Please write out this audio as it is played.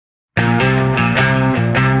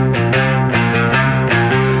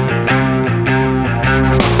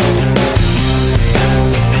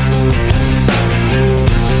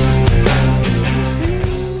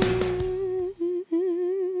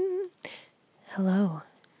Hello.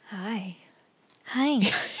 Hi.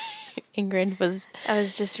 Hi. Ingrid was I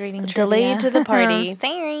was just reading delayed to the party.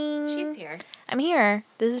 Sorry. She's here. I'm here.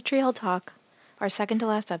 This is Tree Hill Talk, our second to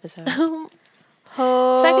last episode. Second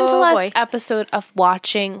Oh, to last boy. episode of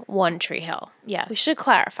watching One Tree Hill. Yes. We should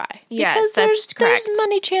clarify. Yes, because that's correct. there's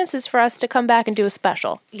many chances for us to come back and do a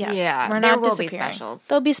special. Yes. Yeah, We're there not will be disappearing. specials.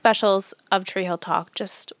 There'll be specials of Tree Hill Talk.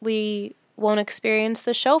 Just we won't experience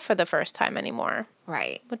the show for the first time anymore,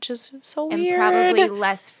 Right. which is so And weird. probably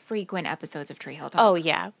less frequent episodes of Tree Hill Talk. Oh,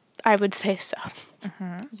 yeah. I would say so.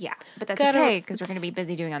 Yeah. But that's Gotta- okay because we're going to be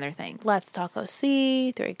busy doing other things. Let's Talk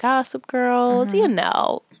OC, Three Gossip Girls. You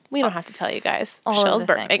know. We don't have to tell you guys. All of Michelle's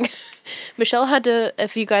the burping. things. Michelle had to,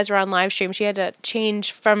 if you guys were on live stream, she had to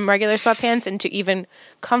change from regular sweatpants into even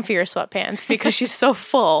comfier sweatpants because she's so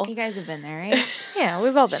full. You guys have been there, right? Yeah,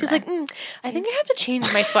 we've all been She's there. like, I think I have to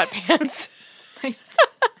change my sweatpants.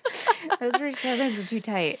 Those sweatpants were too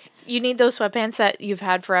tight. You need those sweatpants that you've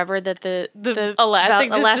had forever that the elastic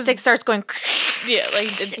just- elastic starts going Yeah,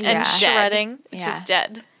 like it's Yeah. dead. shredding. It's Yeah. just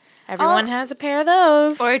dead. Everyone has a pair of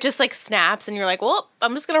those. Or it just like snaps and you're like, well,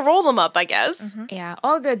 I'm just going to roll them up, I guess. Yeah.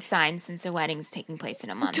 All good signs since a wedding's taking place in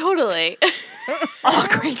a month. Totally. All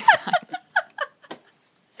great signs.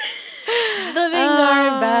 Living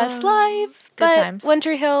our best life. Good But times. One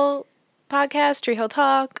Tree Hill podcast, Tree Hill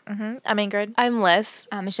Talk. I'm Ingrid. I'm Liz,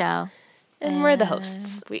 Michelle. and we're the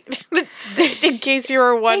hosts. In case you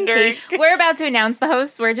were wondering. We're about to announce the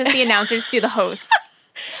hosts. We're just the announcers to the hosts.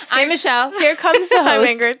 I'm Michelle. Here comes the I'm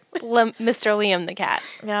host, Ingrid. Mr. Liam the cat.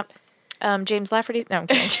 Yep. James Lafferty. No, I'm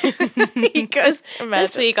kidding. He goes this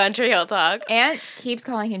Imagine. week on Tree Hill Talk. And keeps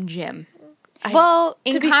calling him Jim. Well,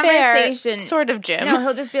 in to be conversation- fair, sort of Jim. No,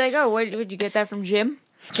 he'll just be like, "Oh, would you get that from Jim?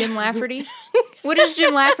 Jim Lafferty? What does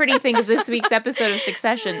Jim Lafferty think of this week's episode of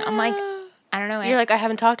Succession?" I'm like, I don't know. You're like, I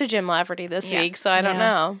haven't talked to Jim Lafferty this Yeah. week, so I don't Yeah.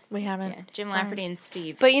 know. We haven't. yeah, Jim Lafferty and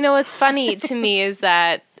Steve. But you know what's funny to me is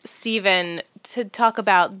that Steven, to talk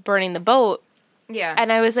about burning the boat, yeah,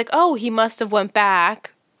 and I was like, oh, he must have went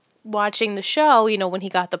back watching the show, you know, when he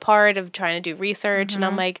got the part of trying to do research, and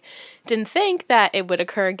I'm like, didn't think that it would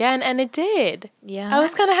occur again, and it did. Yeah. I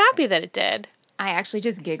was kind of happy that it did. I actually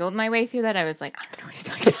just giggled my way through that. I was like, I don't know what he's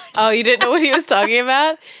talking about. Oh, you didn't know what he was talking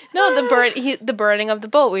about? No, the burning of the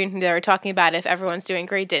boat. They were talking about if everyone's doing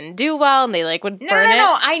great didn't do well, and they like would No, burn it.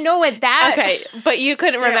 no. I know what that. Okay, but you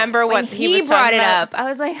couldn't remember when what he was brought talking it about. up. I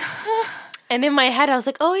was like, And in my head, I was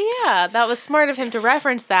like, oh yeah, that was smart of him to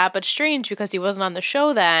reference that, but strange because he wasn't on the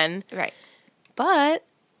show then. right. But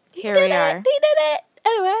Here we are. He did it.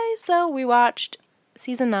 Anyway, so we watched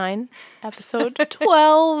season 9, episode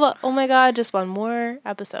 12. Oh my god, just one more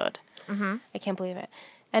episode. I can't believe it.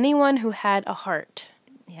 Anyone who had a heart.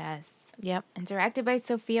 Yes. Yep. And directed by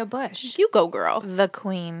Sophia Bush. You go, girl. The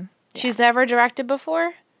queen. She's never directed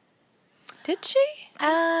before? Did she?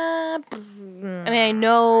 Uh, I mean, I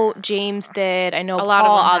know James did. I know A lot of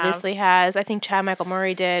Paul them have. obviously has. I think Chad Michael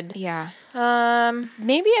Murray did. Yeah.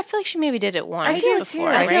 Maybe, I feel like she maybe did it once feel before, too.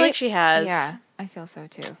 I right? feel like she has. Yeah. I feel so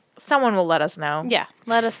too. Someone will let us know. Yeah,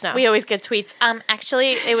 let us know. We always get tweets.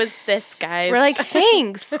 Actually, it was this, guys. We're like,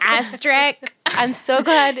 thanks. Asterisk. I'm so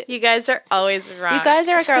glad. you guys are always wrong. You guys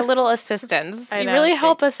are like our little assistants. I You know, really it's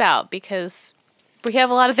help us out because we have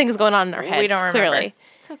a lot of things going on in our heads, don't remember. clearly.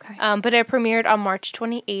 It's okay. But it premiered on March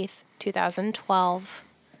 28th, 2012.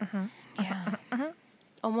 yeah.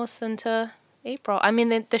 Almost into April. I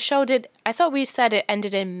mean, the show did... I thought we said it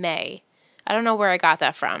ended in May. I don't know where I got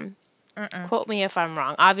that from. Quote me if I'm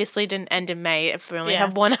wrong. Obviously, it didn't end in May if we only Yeah.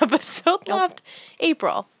 have one episode left.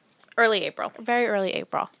 April. early April. Very early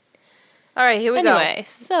April. All right, here we Anyway, go.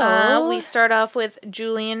 so... We start off with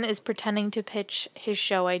Julian is pretending to pitch his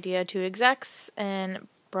show idea to execs, and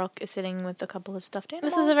Brooke is sitting with a couple of stuffed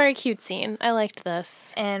animals. This is a very cute scene. I liked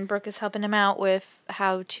this. And Brooke is helping him out with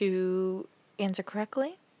how to answer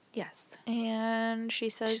correctly. Yes. And she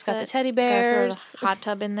says She's got the that teddy gotta throw bears. the hot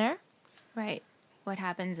tub in there. Right. What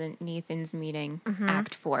happens in Nathan's meeting,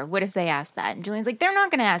 Act 4? What if they ask that? And Julian's like, they're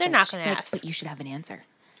not going to ask They're that. not She's gonna like, ask. But you should have an answer.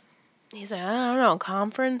 He's like, I don't know,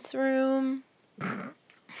 conference room.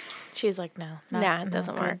 She's like, no. Nah, it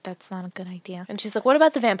doesn't good. work. That's not a good idea. And she's like, what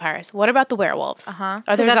about the vampires? What about the werewolves? Uh-huh.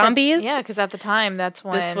 Are there zombies? Yeah, because at the time, that's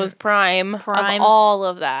when This was prime of Prime. all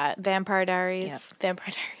of that. Vampire Diaries, Yep.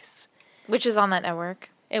 Vampire Diaries. which is on that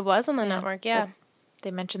network. It was on the network, yeah.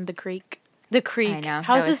 They mentioned the creek. The Creek. I know,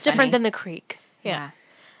 How is that was this different funny. than the Creek? Yeah.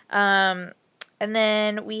 And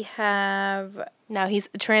then we have Now he's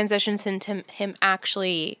transitions into him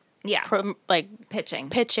actually Yeah. Pitching.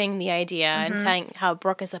 pitching the idea and saying how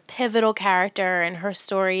Brooke is a pivotal character and her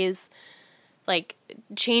stories like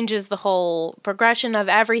changes the whole progression of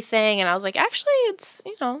everything. And I was like, actually, it's,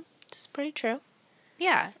 you know, It's pretty true.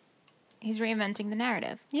 Yeah. He's reinventing the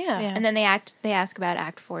narrative. Yeah. Yeah. And then they ask about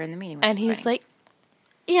Act 4 in the meeting. which And is he's funny. like,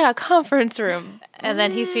 yeah, conference room. And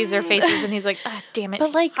then he sees their faces and he's like, ah, damn it.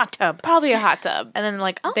 But, like, hot tub. Probably a hot tub. And then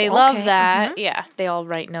like, oh, They love okay, that. mhm. Yeah. They all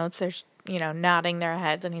write notes. They're, nodding their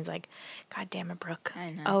heads. And he's like, God damn it, Brooke.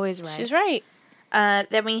 I know. Always right. She's right.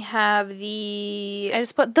 Then we have the I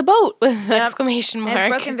just put the boat with an exclamation And mark.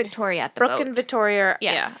 Brooke and Victoria at the Brooke boat. and Victoria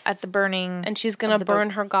Yes. at the burning. And she's going to of the boat. burn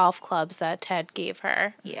her golf clubs that Ted gave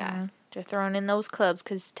her. Yeah. They're throwing in those clubs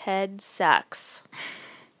because Ted sucks.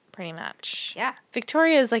 Pretty much. Yeah.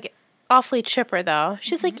 Victoria is like awfully chipper though.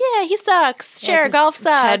 She's like, yeah, he sucks. Sure, 'cause golf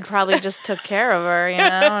sucks. Ted probably just took care of her, you know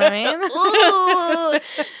what I mean?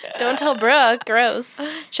 Don't tell Brooke. Gross.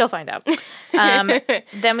 She'll find out.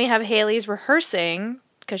 Then we have Haley's rehearsing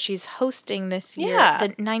because she's hosting this year, Yeah. the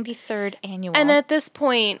 93rd annual. And at this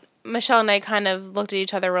point, Michelle and I kind of looked at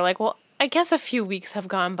each other. We're like, well, I guess a few weeks have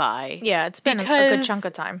gone by. yeah, it's been a because- good chunk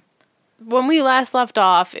of time. When we last left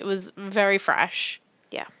off, it was very fresh.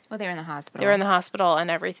 Yeah. Well, they were in the hospital. They were in the hospital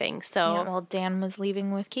and everything. So Yeah, well, Dan was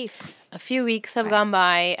leaving with Keith. a few weeks have gone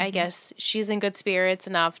by. I guess she's in good spirits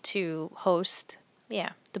enough to host Yeah.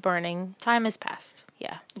 the burning. Time has passed.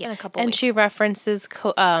 Yeah. In a couple And weeks. she references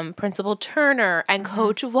Principal Turner and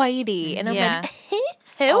Coach Whitey. And I'm Yeah. like,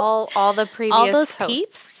 who? all the previous All those hosts.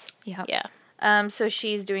 Pete's? Yep. Yeah. So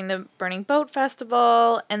she's doing the Burning Boat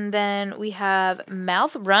Festival, and then we have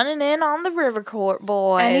Mouth running in on the River Court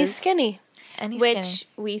Boys. And he's skinny. And he's Which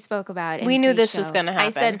skinny. we spoke about. In We knew this was pre-show. gonna I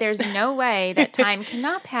happen. said there's no way that time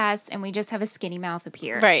cannot pass and we just have a skinny mouth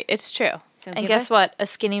appear. Right. It's true. So And give guess us- what? A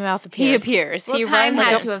skinny mouth He appears. appears. Well, he time runs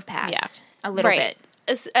had like to have passed Yeah. a little Right.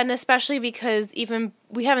 bit. And especially because even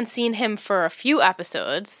we haven't seen him for a few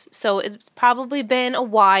episodes, so it's probably been a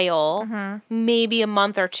while, maybe a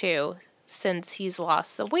month or two since he's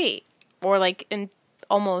lost the weight, or like in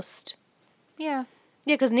almost Yeah.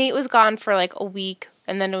 because Nate was gone for like a week,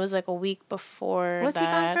 and then it was like a week before. Was he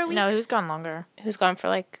gone for a week? No, he was gone longer. He was gone for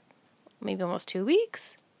like maybe almost 2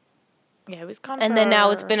 weeks, Yeah, he was gone and then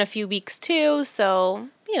now it's been a few weeks too. So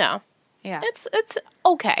Yeah. it's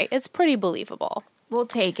okay. It's pretty believable. We'll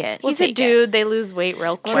take it. He's a take it. dude. They lose weight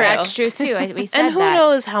real quick. True. That's true too. We said And who that.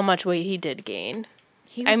 knows how much weight he did gain?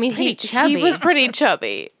 He was I mean, pretty chubby. he was pretty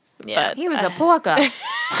chubby. Yeah. But He was a porker.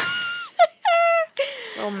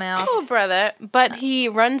 Little mouth. oh, brother. But he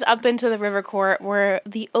runs up into the river court where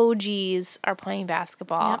the OGs are playing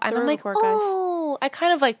basketball. Yep, the and I'm river like, court guys. oh, I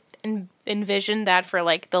kind of like envisioned that for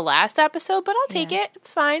like the last episode, but I'll take Yeah. it.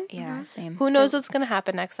 It's fine. Yeah, same. Who knows what's going to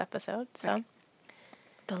happen next episode? So Right.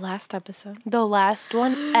 The last episode. the last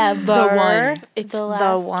one ever. one. It's the the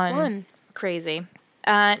last one. Crazy.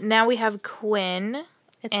 Now we have Quinn.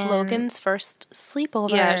 It's And- Logan's first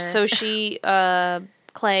sleepover. Yeah, so she,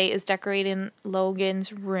 Clay is decorating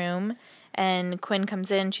Logan's room, and Quinn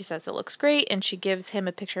comes in. She says it looks great, and she gives him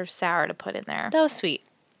a picture of Sarah to put in there. that was sweet.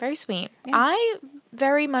 Very sweet. I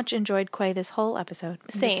very much enjoyed Quay this whole episode. I'm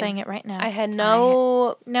Same. just saying it right now. I had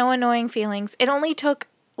no. no annoying feelings. It only took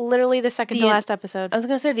literally the second to The- last episode. I was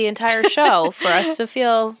going to say the entire show for us to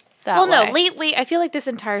feel that Well, way. no, lately I feel like this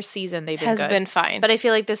entire season they've been has good. been fine. But I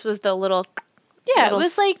feel like this was the little, yeah, it little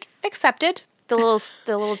was like accepted. the little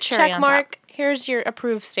cherry Check on mark. Here's your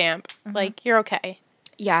approved stamp. Like you're okay.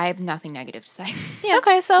 Yeah, I have nothing negative to say. Yeah.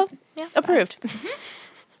 Okay, so Yeah. approved.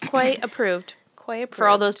 top. Quite approved. Quite approved. For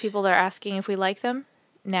all those people that are asking if we like them,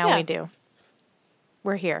 now Yeah. we do.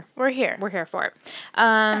 We're here. we're here. We're here for it.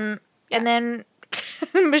 And then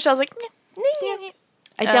Michelle's like,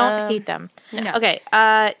 I don't hate them. No. Okay.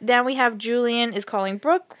 Now we have Julian is calling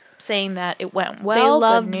Brooke, saying that it went well. they good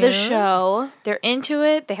loved the news. show. They're into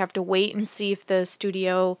it. They have to wait and see if the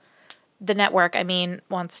studio, the network, I mean,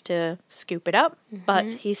 wants to scoop it up. But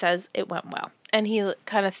he says it went well. And he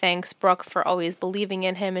kind of thanks Brooke for always believing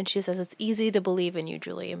in him. And she says, it's easy to believe in you,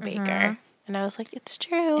 Julian Baker. And I was like, it's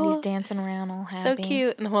true. And he's dancing around all so happy.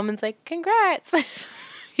 cute. And the woman's like, congrats.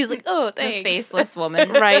 He's like, oh, The thanks. faceless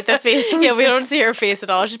woman. Right, the face. Yeah, we don't see her face at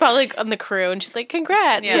all. She's probably like on the crew. And she's like,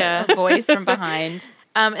 congrats. Yeah. A voice from behind.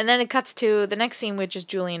 And then it cuts to the next scene, which is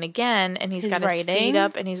Julian again, and he's He's got his writing. feet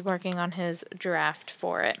up and he's working on his draft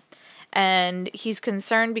for it. And he's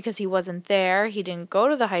concerned because he wasn't there. He didn't go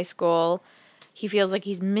to the high school. He feels like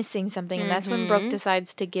he's missing something, and that's when Brooke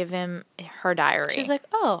decides to give him her diary. She's like,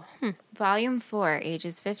 oh, Volume 4,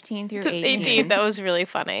 ages 15 through 18. 18. That was really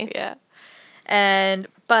funny. yeah.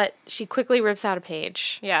 But she quickly rips out a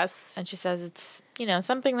page. Yes. And she says it's,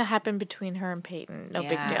 something that happened between her and Peyton. No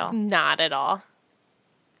Yeah. big deal. Not at all.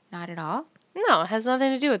 Not at all? No, it has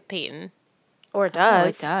nothing to do with Peyton. Or it Oh,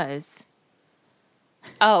 does. it does.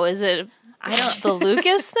 Oh, is it I don't. the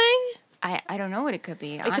Lucas thing? I don't know what it could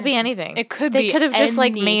be. It could be anything. It could they be could have just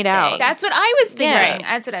like made out. anything. That's what I was thinking. Yeah.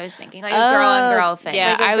 That's what I was thinking. Like a girl on girl thing.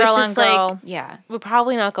 yeah. Like a I was girl just on like, girl. Yeah. we'll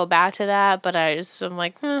probably not go back to that, but I'm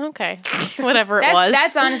like, okay, whatever it That's, was.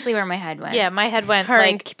 that's honestly where my head went. Yeah, my head went Her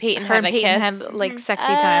and like Peyton her had and a Peyton kiss. had like sexy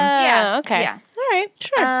time. Yeah. Okay. Yeah. All right.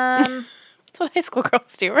 Sure. That's what high school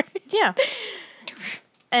girls do, right? Yeah.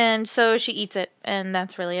 And so she eats it, and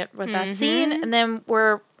that's really it with that scene. And then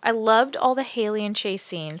I loved all the Haley and Chase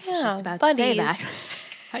scenes. Yeah. Just about to say buddies. that.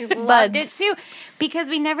 I loved it too because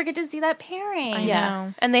we never get to see that pairing. I Yeah.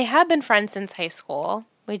 know. And they have been friends since high school.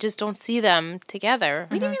 We just don't see them together.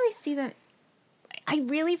 We didn't really see them. I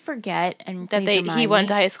really forget and That please he remind went me.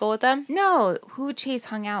 to high school with them. No, who Chase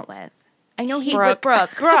hung out with? I know he Brooke. with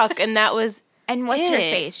Brooke. Brooke, and that was And what's her it.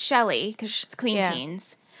 face? Shelly, because clean Yeah.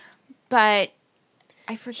 teens. But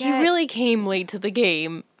I forget. He really came late to the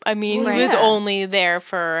game. I mean, Right. he was Yeah. only there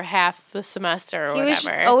for half the semester or He was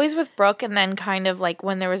whatever. always with Brooke, and then kind of like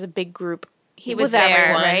when there was a big group, he was with there,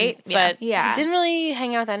 everyone, right? But Yeah. he didn't really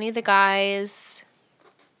hang out with any of the guys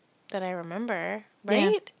that I remember,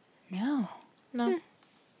 right? No. No.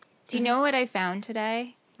 Do you know what I found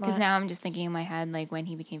today? Because What? now I'm just thinking in my head, like when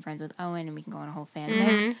he became friends with Owen, and we can go on a whole fanfic.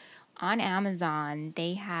 Mm-hmm. On Amazon,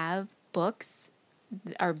 they have books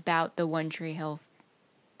that are about the One Tree Hill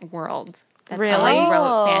world. That Really? someone wrote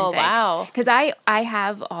Oh, fanfic. wow. Because I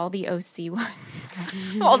have all the OC ones.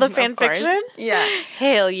 all the Of fan course. fiction. Yeah.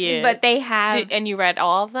 Hell yeah! But they have. And you read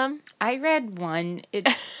all of them? I read one. It,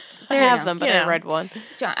 I you have know, them, but you I know. read one.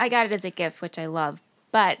 John, I got it as a gift, which I love.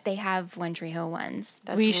 But they have One Tree Hill ones.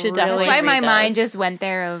 That's We should really- definitely That's why my read mind those. just went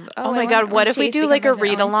there of, Oh my god! What if we do like a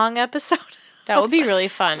read along episode? That would be really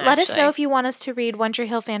fun. Let us know actually. if you want us to read One Tree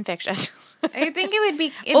Hill fan fiction. I think it would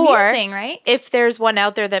be Or- amusing, right? If there's one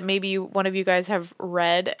out there that maybe one of you guys have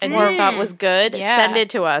read and you thought was good, Yeah. send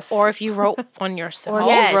it to us. Or if you wrote one yourself. Or if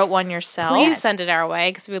Yes. you wrote one yourself. Please send it our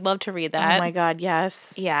way because we'd love to read that. Oh my god,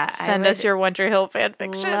 yes. Yeah. I Send us would your One Tree Hill fan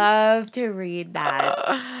fiction. love to read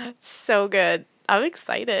that. So good. I'm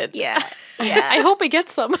excited. Yeah. Yeah. I hope we get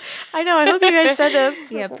some. I know. I hope you guys send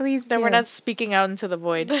us. Yeah, please Then do. we're not speaking out into the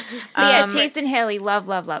void. But yeah, Chase and Haley, love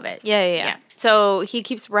it. Yeah. So he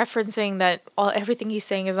keeps referencing that everything he's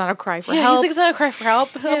saying is not a cry for Yeah, help. he's like, it's not a cry for help.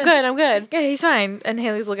 I'm good. Yeah, he's fine. And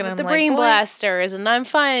Haley's looking at him The like, brain "Boy." blasters, and I'm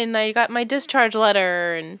fine. I got my discharge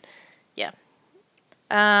letter, and yeah.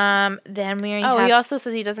 Then we Oh, have, he also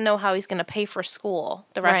says he doesn't know how he's going to pay for school,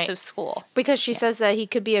 the rest Right. of school. because she says that he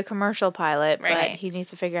could be a commercial pilot, but Right. he needs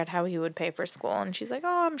to figure out how he would pay for school. And she's like,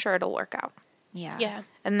 "Oh, I'm sure it'll work out." Yeah. Yeah.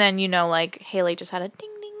 And then like Haley just had a ding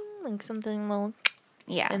ding, like something little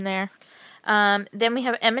Yeah. in there. Then we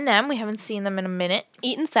have Eminem. We haven't seen them in a minute.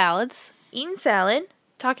 Eating salads. Eating salad,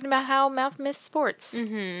 talking about how Mouth missed sports.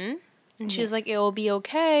 And she's like, it will be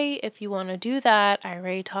okay if you want to do that. I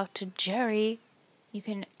already talked to Jerry. You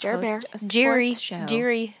can Jer Bear. host a sports Jerry. show.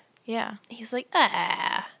 Jerry. Yeah. He's like,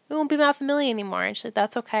 we won't be Mouth Millie anymore. And she's like,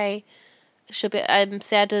 that's okay. I'm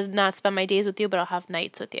sad to not spend my days with you, but I'll have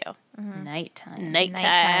nights with you. Nighttime.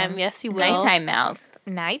 Nighttime. Yes, you will. Nighttime mouth.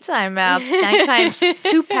 Nighttime mouth. Nighttime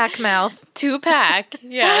 2-pack mouth. 2-pack.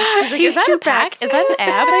 Yes. She's like, is that a pack? Two-packs. Is that an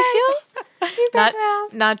ab, I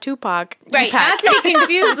feel? Not Tupac. Right. Tupac. Not to be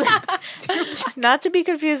confused with Not to be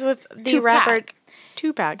confused with the Tupac. rapper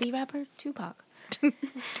Tupac. the rapper Tupac.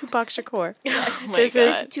 Tupac Shakur. Oh my This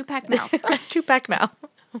is God. 2-pack mouth. Tupac mouth.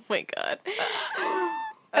 Oh my God.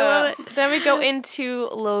 I love it. Then we go into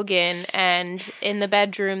Logan, and in the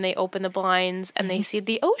bedroom, they open the blinds and they see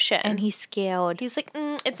the ocean. And he's scared. He's like,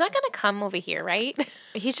 it's not going to come over here, right?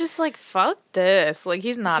 He's just like, fuck this. Like,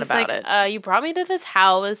 he's not He's about like, it. you brought me to this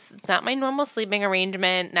house. It's not my normal sleeping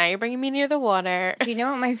arrangement. Now you're bringing me near the water. Do you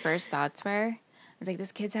know what my first thoughts were? I was like,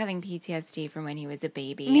 this kid's having PTSD from when he was a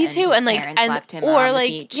baby. Me and too, his and like, parents and left him or on the like,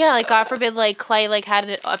 beach. yeah, like God forbid, like Clay like had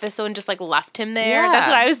an episode and just like left him there. Yeah. That's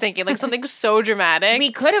what I was thinking, like something so dramatic.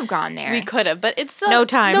 We could have gone there. We could have, but it's No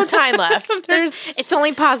time. no time left. There's. It's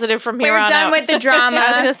only positive from here We're on done out. with the drama.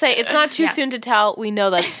 I was gonna say it's not too Yeah. soon to tell. We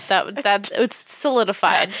know that it's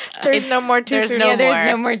solidified. There's no more too there's soon. No yeah, there's more.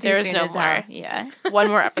 no more. There's soon no to more. tell. Yeah, One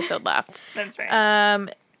more episode left. that's right.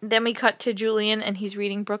 Then we cut to Julian, and he's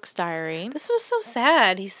reading Brooke's diary. This was so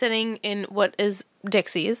sad. He's sitting in what is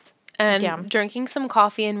Dixie's and Yeah. drinking some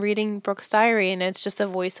coffee and reading Brooke's diary, and it's just a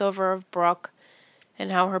voiceover of Brooke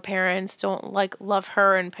and how her parents don't like love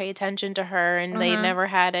her and pay attention to her, and they never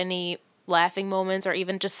had any laughing moments or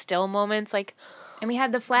even just still moments like and we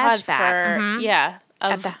had the had flashback.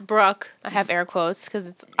 for of Brooke. I have air quotes because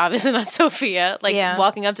it's obviously not Sophia. Like Yeah.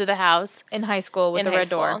 walking up to the house In high school with in the high red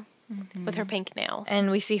door. school with her pink nails. And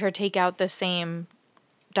we see her take out the same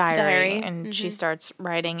diary. And she starts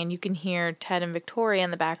writing, and you can hear Ted and Victoria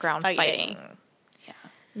in the background fighting. Yeah.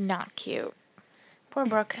 Not cute. Poor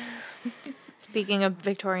Brooke. Speaking of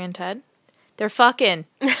Victoria and Ted, they're fucking.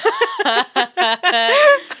 Is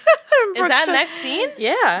that next scene?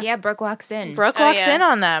 Yeah. Yeah, Brooke walks in. Brooke Oh, walks yeah. in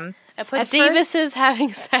on them. I put At Davis is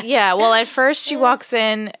having sex. Yeah, well, at first she walks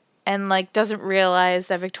in and, like, doesn't realize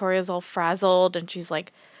that Victoria's all frazzled, and she's,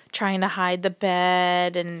 like, trying to hide the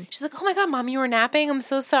bed, and She's like, oh my God, Mom, you were napping? I'm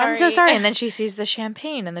so sorry. I'm so sorry. And then she sees the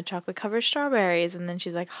champagne and the chocolate-covered strawberries, and then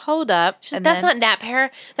she's like, hold up. She's like, And that's then, not nap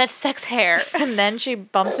hair. That's sex hair. And then she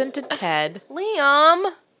bumps into Ted.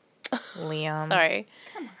 Liam. Liam. Sorry.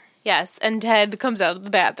 Yes, and Ted comes out of the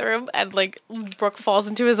bathroom, and, like, Brooke falls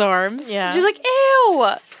into his arms. Yeah. She's like, ew.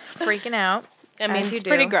 Freaking out. I mean, As you it's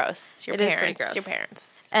pretty do. gross. Your It is parents. pretty gross. Your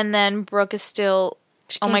parents. And then Brooke is still,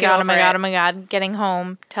 oh can't my get God, oh over my God, it. oh my God, getting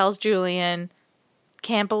home, tells Julian,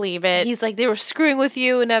 can't believe it. He's like, they were screwing with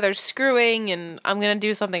you, and now they're screwing, and I'm going to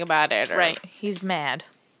do something about it. Or, right. He's mad.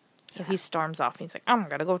 So he storms off. He's like, I'm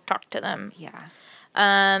going to go talk to them.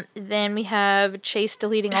 Yeah. Then we have Chase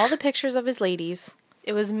deleting all the pictures of his ladies.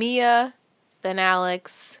 It was Mia, then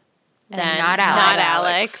Alex, then not Not Alex.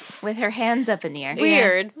 Alex. With her hands up in the air.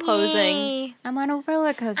 Weird posing. Yay. I'm on a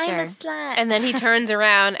roller coaster. slut. And then he turns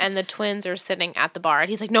around and the twins are sitting at the bar. And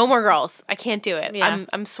he's like, no more girls. I can't do it. Yeah.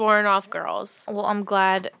 I'm sworn off girls. Well, I'm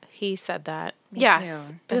glad he said that. Yes.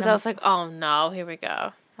 too. Because I was like, oh no, here we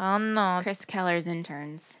go. Oh, no. Chris Keller's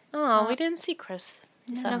interns. Oh, we didn't see Chris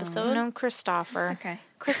this episode. No Christopher. It's okay.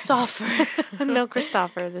 Christopher. No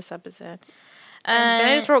Christopher this episode. And then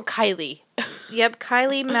I just wrote Kylie. Yep,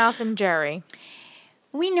 Kylie, Mouth, and Jerry.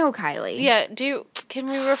 We know Kylie. Yeah, can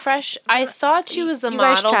we refresh? I thought she was the You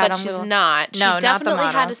guys model, chat, but I'm she's gonna- not. She No, not the definitely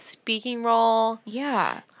had model. a speaking role.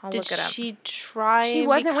 Yeah. I'll Did look it up. she try She and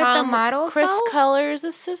wasn't with the become models, Chris though? Keller's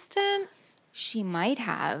assistant? She might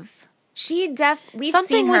have. We've Something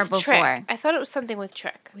seen her with before. Trick. I thought it was something with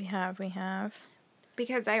Trick. We have.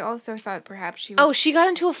 Because I also thought perhaps she was... Oh, she got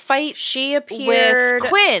into a fight She appeared. with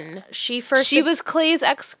Quinn. She first. She was Clay's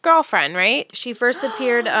ex-girlfriend, right? She first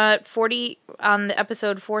appeared at 40 on the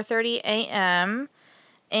episode 4:30 a.m.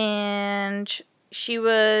 and she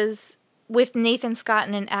was with Nathan Scott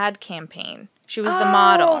in an ad campaign. She was the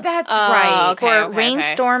model. Oh, that's right. okay. for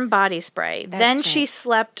Rainstorm body spray. Then That's she right.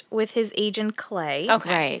 slept with his agent Clay. Okay.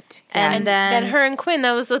 Right. And And then- then her and Quinn,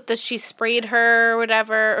 that was with she sprayed her or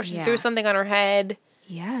whatever, or she Yeah. threw something on her head.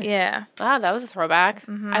 Yes. Yeah. Wow, that was a throwback.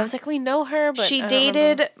 I was like, we know her, but She I don't remember.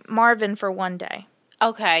 dated Marvin for one day.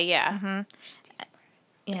 Okay, yeah.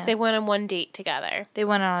 Yeah. They went on one date together. They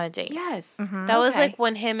went on a date. Yes. That was Okay. like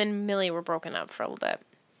when him and Millie were broken up for a little bit.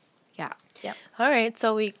 Yeah. All right,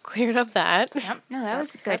 so we cleared up that. No, that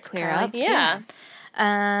was a good That's clear Kylie. up.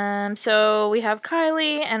 Yeah. So we have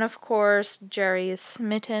Kylie, and of course Jerry is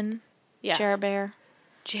smitten. Yeah. Jer Bear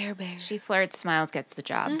Jer Bear. She flirts, smiles, gets the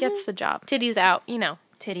job. gets the job. Titties out, you know.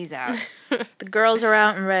 Titties out. The girls are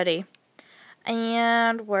out and ready.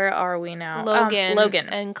 And where are we now? Logan. Logan.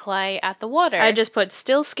 And Clay at the water. I just put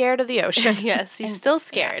still scared of the ocean. yes, he's still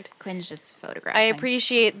scared. Quinn's just photographing. I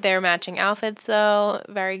appreciate their matching outfits, though.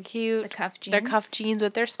 Very cute. The cuff Their jeans? cuff jeans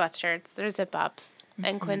with their sweatshirts, their zip ups,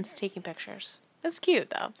 and Quinn's taking pictures. It's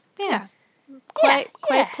cute, though. Yeah. Yeah.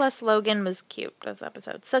 Quite plus Logan was cute this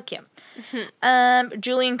episode. So cute.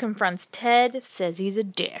 Julian confronts Ted, says he's a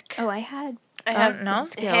dick. Oh, I had. I have no?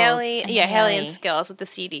 Skills Haley. and Yeah, Haley and Haley. Skills with the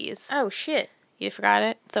CDs. Oh shit. You forgot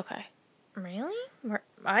it? It's okay. Really?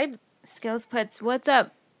 I Skills puts, what's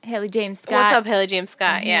up, Haley James Scott? What's up, Haley James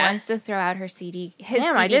Scott? He Yeah. wants to throw out her CD. His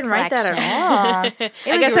damn, CD I didn't write that collection. at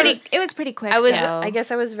all. It was pretty quick. I was though. I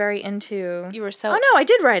guess I was very into You were so. Oh no, I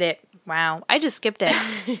did write it. Wow. I just skipped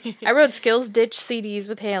it. I wrote Skills Ditch CDs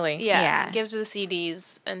with Haley. Yeah. Yeah. Give to the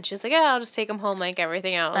CDs. And she's like, yeah, I'll just take them home like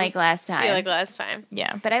everything else. Like last time. Yeah, like last time.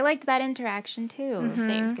 Yeah. But I liked that interaction too.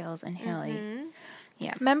 Mm-hmm. Skills and Haley.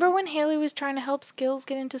 Remember when Haley was trying to help Skills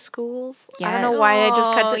get into schools? I Yes. don't know why I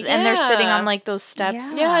just cut to Oh, and they're sitting yeah. on like those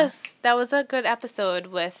steps. Yeah. Yes. That was a good episode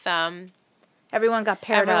with Everyone got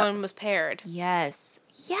paired everyone up. was paired. Yes.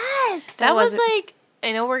 Yes. That was was like,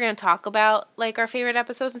 I know we're going to talk about like our favorite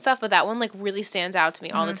episodes and stuff, but that one like really stands out to me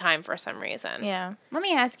all the time for some reason. Yeah. Let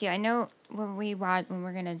me ask you. I know when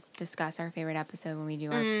we're gonna discuss our favorite episode when we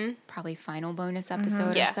do our probably final bonus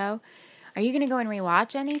episode Yeah. or so. Are you gonna go and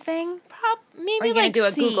rewatch anything? Maybe Or are you gonna like do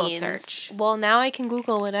a Google scenes. search? Well, now I can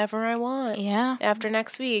Google whatever I want. Yeah. After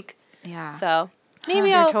next week. Yeah. So maybe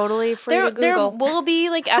You're I'll totally free there, to Google. There will be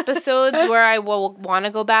like episodes where I will want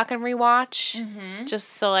to go back and rewatch just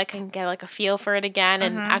so I can get like a feel for it again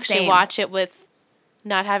and actually Same. watch it with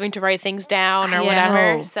not having to write things down or I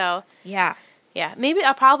whatever. know. So Yeah. Yeah, maybe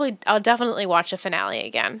I'll definitely watch the finale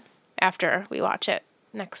again after we watch it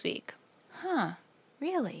next week. Huh.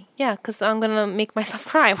 Really? Yeah, because I'm going to make myself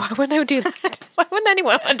cry. Why wouldn't I do that? Why wouldn't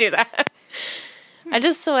anyone want to do that?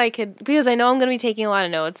 Because I know I'm going to be taking a lot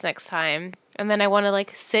of notes next time. And then I want to,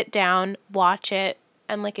 like, sit down, watch it,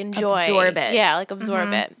 and, like, enjoy. Absorb it. Yeah, like,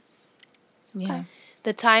 absorb it. Yeah.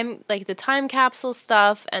 The time capsule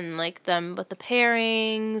stuff and, like, them with the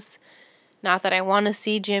pairings. Not that I want to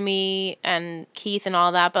see Jimmy and Keith and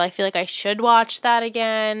all that, but I feel like I should watch that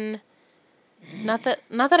again. Not that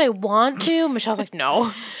I want to. Michelle's like,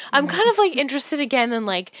 no. I'm kind of like interested again in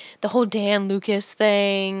like the whole Dan Lucas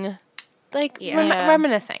thing, like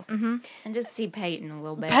reminiscing. Mm-hmm. And just see Peyton a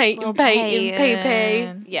little bit.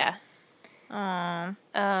 Peyton. Yeah.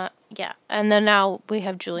 Yeah. And then now we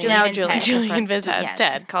have Julian. Julian visits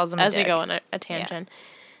Ted. Calls him as we go on a tangent.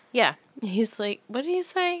 Yeah. He's like, what did he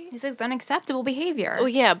say? He says unacceptable behavior. Oh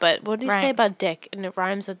yeah, but what did he say about Dick? And it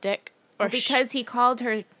rhymes with Dick. Or because he called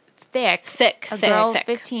her thick. A girl thick.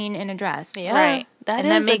 15 in a dress. Yeah. Right. That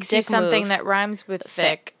and is that makes a you dick something move. that rhymes with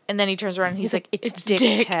thick. And then he turns around and he's like, it's Dick,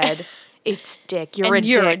 Dick. Ted. It's Dick. You're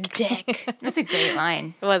a dick. That's a great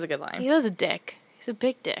line. It was a good line. He was a dick. He's a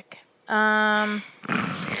big dick.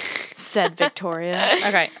 Said Victoria.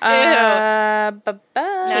 Okay.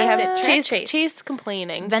 Chase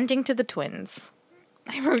complaining. Venting to the twins.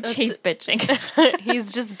 I wrote Chase bitching.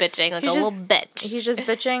 He's just bitching like a little bitch. He's just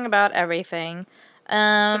bitching about everything.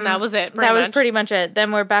 And that was it. Was pretty much it.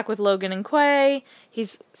 Then we're back with Logan and Quay.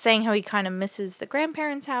 He's saying how he kind of misses the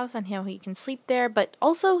grandparents' house and how he can sleep there, but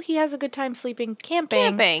also he has a good time sleeping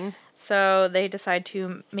camping. So they decide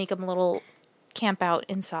to make him a little camp out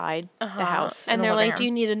inside the house. And they're like, do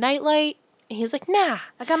you need a nightlight? And he's like, nah.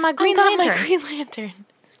 I got my Green Lantern.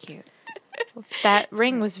 It's cute. That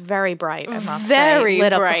ring was very bright, I must Very say.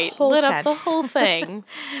 bright. Lit up the whole thing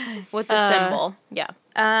with the symbol. Yeah.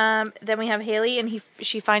 Then we have Haley, and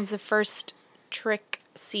she finds the first Trick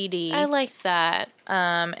CD. I like that.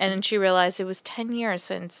 And then she realized it was 10 years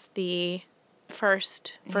since the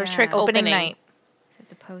First Yeah. Trick opening opening night. So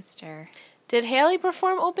it's a poster. Did Haley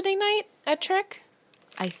perform opening night at Trick?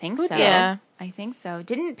 I think Who so. did? Yeah. I think so.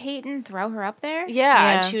 Didn't Peyton throw her up there?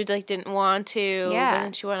 Yeah, and Yeah. she like didn't want to. Yeah. But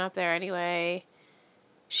then she went up there anyway.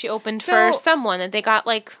 She opened for someone that they got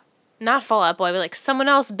like not Fall Out Boy, but like someone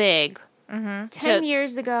else big. 10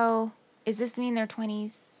 years ago. Does this mean they're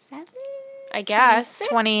 27? I guess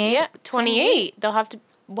 28. Yeah, 28. They'll have to.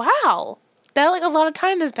 Wow, that like a lot of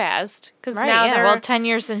time has passed because Right, now yeah. they're 10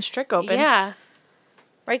 years since Trick opened. yeah.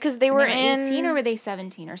 Right, because they were in 18 or were they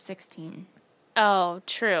 17 or 16? Oh,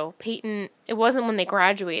 true. Peyton. It wasn't when they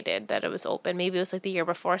graduated that it was open. Maybe it was like the year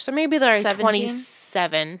before. So maybe they're 17?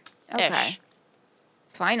 27 ish. Okay.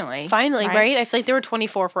 Finally. Finally, Right. right? I feel like they were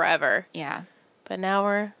 24 forever. Yeah. But now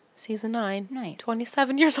we're season 9. Nice.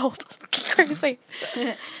 27 years old. Crazy.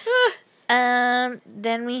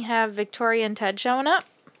 Then we have Victoria and Ted showing up.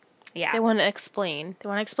 Yeah. They want to explain. They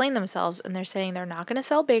want to explain themselves, and they're saying they're not going to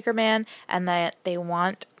sell Baker Man, and that they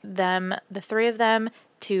want them, the three of them,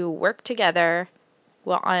 to work together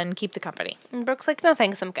and keep the company. And Brooke's like, no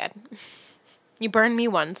thanks, I'm good. You burned me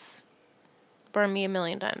once. Burn me a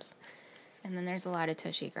million times. And then there's a lot of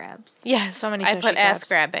tushy grabs. Yes, So many I tushy put ass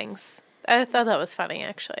grabs. grabbings. I thought that was funny,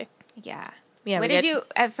 actually. Yeah. Yeah, What we did get- you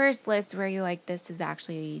at first list? Were you like, this is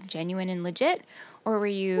actually genuine and legit, or were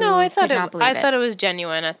you? No, I thought could not believe thought it was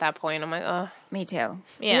genuine at that point. I'm like, oh, Me too.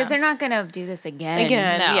 Yeah. Because they're not gonna do this again.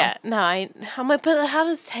 again, no. yeah, no. I'm like, but how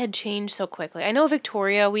does Ted change so quickly? I know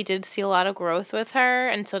Victoria, we did see a lot of growth with her,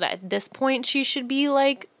 and so that at this point she should be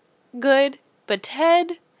like good. But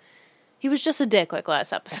Ted, he was just a dick like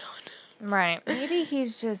last episode. Right. Maybe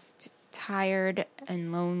he's just tired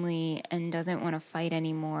and lonely and doesn't want to fight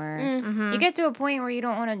anymore. You get to a point where you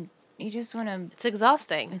don't want to. You just want to. It's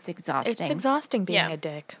exhausting. It's exhausting. It's exhausting being Yeah. a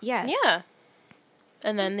dick. Yes. Yeah.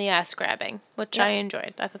 And then the ass grabbing, which I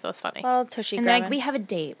enjoyed. I thought that was funny. Well, tushy And like, grabbing. we have a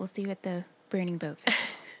date. We'll see you at the Burning Boat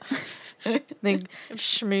Festival. They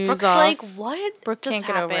schmooze Brooke's off. like, what? Brooke just can't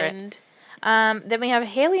get over it. happened? Then we have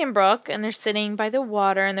Haley and Brooke, and they're sitting by the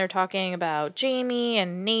water, and they're talking about Jamie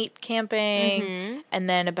and Nate camping, and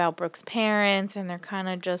then about Brooke's parents, and they're kind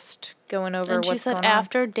of just going over And what's she said going on.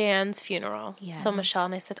 after Dan's funeral. So Yes. Michelle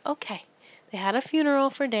and I said, okay. They had a funeral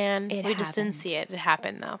for Dan. It we just didn't happened. see it. It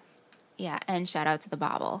happened though. Yeah, and shout out to the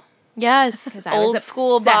bobble. Yes. 'Cause I was Old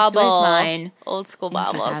school obsessed with bobble. mine Old school in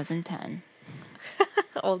bobbles. 2010.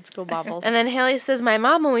 Old school bobbles. And then Haley says, my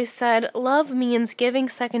mom always said, love means giving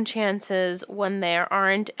second chances when there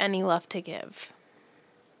aren't any left to give.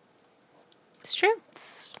 It's true.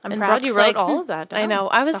 It's I'm And proud Brooke you was wrote like, all of that down. I know.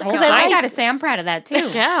 I was The whole because I I gotta say, I'm proud of that too.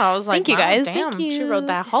 Yeah, I was like, Thank you, wow, guys. damn, Thank she you. wrote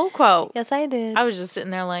that whole quote. Yes, I did. I was just sitting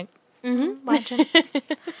there like, watching.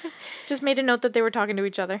 Just made a note that they were talking to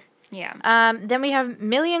each other. Yeah. Then we have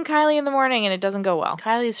Millie and Kylie in the morning, and it doesn't go well.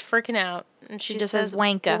 Kylie's freaking out, and she just says says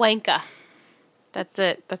wanka. Wanka. That's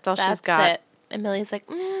it. That's all she's That's got. it. And Millie's like,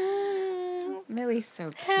 Millie's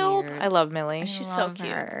so cute. Help. I love Millie. She's so Love cute.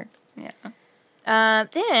 her. Yeah.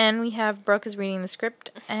 Then we have Brooke is reading the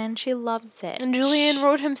script, and she loves it. And Julian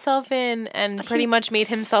wrote himself in and pretty much made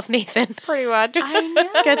himself Nathan. Pretty much. I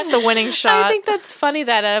know. Gets the winning shot. I think that's funny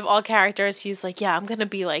that out of all characters, he's like, yeah, I'm going to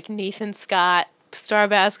be like Nathan Scott, star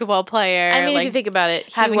basketball player. I mean, like, if you think about it,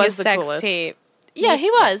 he having was a the sex coolest. tape. Yeah, he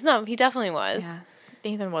was. No, he definitely was. Yeah.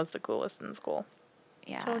 Nathan was the coolest in school.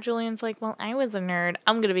 Yeah. So Julian's like, well, I was a nerd.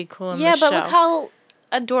 I'm going to be cool in Yeah, this but show. look how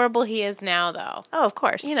adorable he is now, though. Oh, of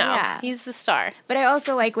course. You know, Yeah. he's the star. But I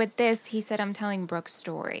also like with this, he said, I'm telling Brooke's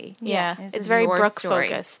story. Yeah. This It's is very your Brooke story.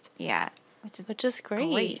 focused. Yeah. Which is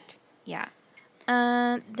great. Great. Yeah.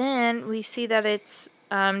 Then we see that it's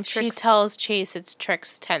She Trix. tells Chase it's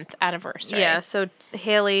Trick's 10th anniversary. Yeah, so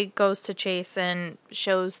Haley goes to Chase and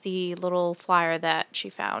shows the little flyer that she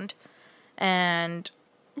found. And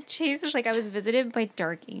Chase was like, I was visited by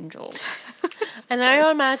dark angels. And I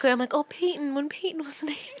I'm like, oh, Peyton, when Peyton was an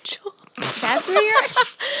angel. That's where you're. I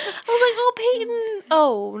was like, oh, Peyton.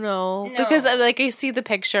 Oh, no. No. Because, I see the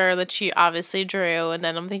picture that she obviously drew, and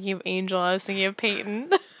then I'm thinking of Angel. I was thinking of Peyton.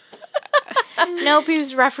 nope, he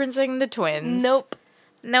was referencing the twins. Nope.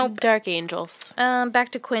 Nope. Dark Angels.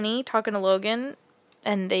 Back to Quinny talking to Logan,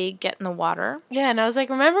 and they get in the water. Yeah, and I was like,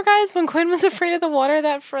 remember, guys, when Quinn was afraid of the water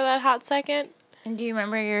for that hot second? And do you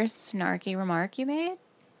remember your snarky remark you made?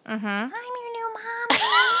 Mm-hmm. I'm your new mommy.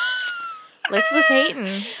 Liz was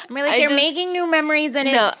hating. I'm really, I they're just- making new memories and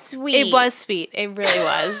it's sweet. It was sweet. It really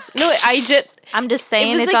was. No, I'm just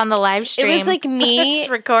saying was it's like- on the live stream. It was like me. It's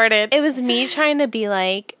recorded. It was me trying to be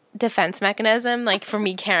like defense mechanism, like for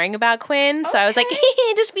me caring about Quinn. So I was like,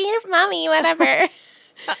 just be your mommy, whatever.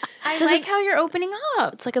 I So like just- how you're opening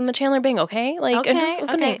up. It's like in the Chandler Bing, okay? Like, okay, I'm just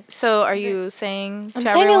opening. okay. So are you saying? I'm to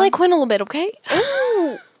saying I everyone- like Quinn a little bit, okay?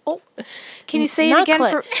 Ooh. Oh. Can you say it Not again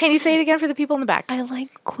clip. Can you say it again for the people in the back? I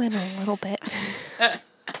like Quinn a little bit.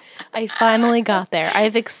 I finally got there.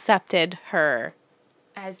 I've accepted her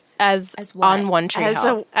As what? on One Tree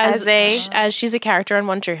Hill. As she's a character on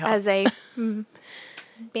One Tree Hill. As a a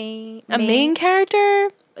main character.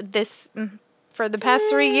 this for the past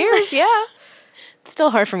 3 years, yeah. It's still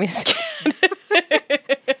hard for me to scan.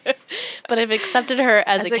 But I've accepted her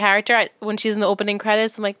as a character. When she's in the opening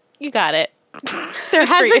credits, I'm like, you got it. There you.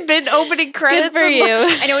 hasn't been opening credits Good for you.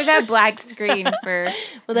 I know we've had black screen for.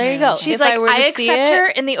 Well, there you go. She's If like, were to I see accept it- her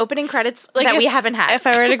in the opening credits Like, that if- we haven't had. If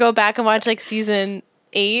I were to go back and watch like season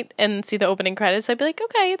 8 and see the opening credits, I'd be like,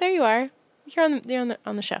 okay, there you are. You're on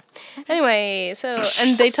the show. Anyway, so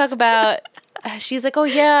and they talk about. She's like, oh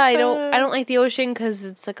yeah, I don't like the ocean because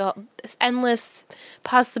it's like endless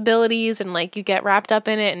possibilities and like you get wrapped up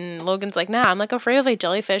in it. And Logan's like, nah, I'm like afraid of like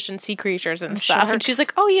jellyfish and sea creatures and stuff. And sharks. she's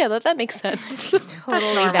like, oh yeah, that makes sense.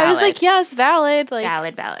 Totally valid. I was like, yes, valid.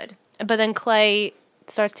 Like, valid. but then Clay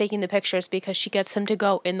starts taking the pictures because she gets him to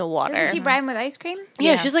go in the water. Doesn't she bribe him with ice cream?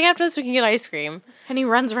 Yeah, Yeah. she's like, after this we can get ice cream. and he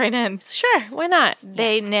runs right in. Sure, why not?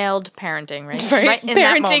 They nailed parenting, right? Right? in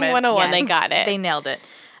that Parenting moment. 101, they Yes. got it. They nailed it.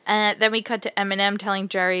 Then we cut to Eminem telling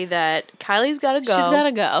Jerry that Kylie's got to go. She's got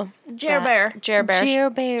to go. Jer Bear. Jer Bear. Jer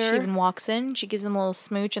She Bear. even walks in. She gives him a little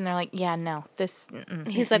smooch, and they're like, "Yeah, no, this." Mm-mm.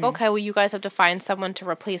 He's like, okay, well, you guys have to find someone to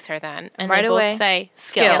replace her then. And Right they away, both say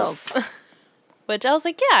skills. Which I was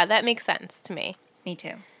like, yeah, that makes sense to me. Me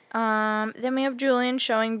too. Then we have Julian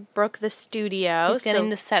showing Brooke the studio. He's getting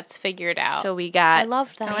the sets figured out. So we got. I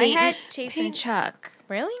loved that. Oh, I had Chase and Chuck.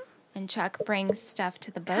 Really? And Chuck brings stuff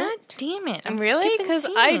to the boat. God damn it! I'm Really? skipping Because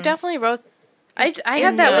I scenes. definitely wrote. I in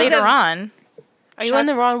have that the- later on. Are you on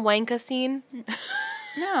the wrong Wanka scene?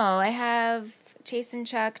 No, I have Chase and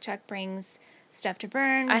Chuck. Chuck brings stuff to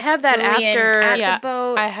burn. I have that Julian after- at Yeah, the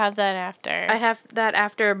boat. I have that after. I have that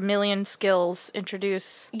after Million Skills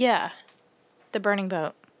introduce yeah. the burning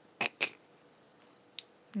boat.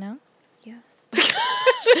 No? yes.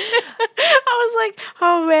 I was like,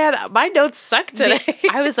 oh man, my notes suck today.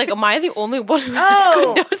 I was like, am I the only one who Oh. has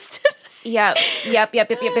good notes today? Yep.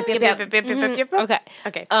 Okay.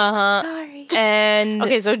 Okay. Uh-huh. Sorry. And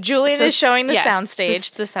Okay, so Julian is showing the yes,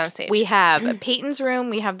 soundstage. The soundstage. We have Peyton's room,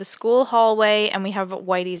 we have the school hallway, and we have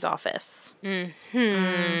Whitey's office. And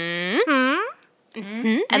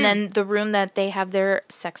then the room that they have their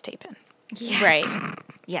sex tape in. Yes. Right.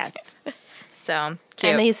 Yes. So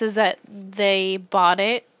cute. And he says that they bought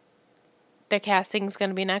it the casting's going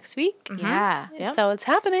to be next week. Yeah. Yep. So it's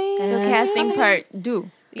happening. So casting part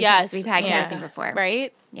two. because Yes. we've had Yeah. casting before.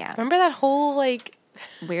 Right? Yeah. Remember that whole, like,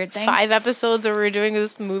 Weird thing. 5 episodes where we were doing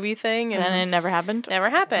this movie thing And and then it never happened. never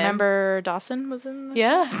happened. Remember Dawson was in the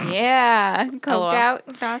Yeah. Yeah. Coked LOL.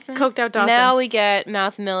 out Dawson. Coked out Dawson Now we get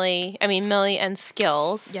Millie and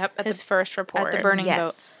Skills. Yep, at His first report. at the burning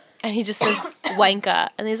boat. Yes. And he just says, wanka.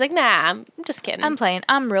 And he's like, nah, I'm just kidding. I'm playing.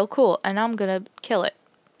 I'm real cool, and I'm gonna kill it.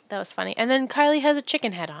 That was funny. And then Kylie has a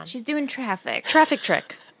chicken head on. She's doing traffic. Traffic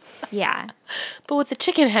trick. Yeah. But with the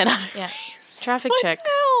chicken head on her. Yeah. Traffic What chick. the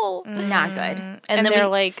hell? Not good. And, And then they're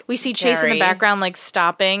we, like, we see Chase in very- the background, like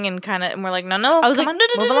stopping and kind of, and we're like, no, I was come like,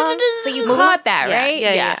 on, move along. But you Move caught that, Yeah, right? Yeah,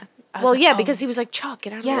 Yeah. yeah. I was Well, like, yeah, oh. because he was like, Chuck,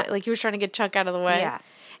 get out of Yeah. the way. Like he was trying to get Chuck out of the way. Yeah.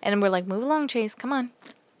 And we're like, move along, Chase. Come on.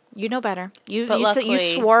 You know better. You But you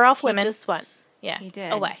luckily, swore off women. He just went Yeah. He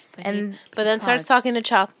did. away. And But then starts paused. talking to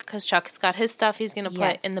Chuck because Chuck's got his stuff he's going to put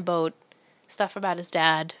Yes. in the boat. Stuff about his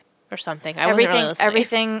dad or something. I wasn't really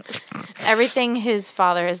listening. everything his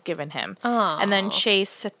father has given him. Oh. And then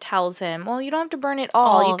Chase tells him, well, you don't have to burn it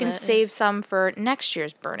all. All You of can it. save some for next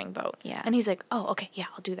year's burning boat. Yeah. And he's like, oh, okay, yeah,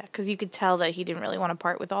 I'll do that. Because you could tell that he didn't really want to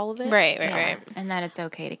part with all of it. Right, Yeah. right. And that it's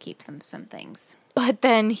okay to keep them some things. But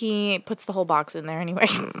then he puts the whole box in there anyway. I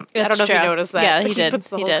don't know That's if you true. noticed that. Yeah, but he did. puts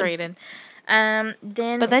the He whole did. crate in.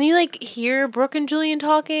 But then you like hear Brooke and Julian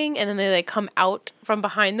talking, and then they like come out from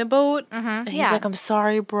behind the boat, and he's Yeah. like, "I'm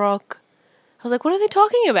sorry, Brooke." I was like, "What are they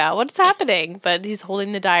talking about? What's happening?" But he's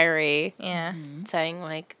holding the diary, Yeah. saying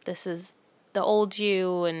like, "This is the old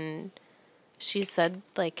you," and she said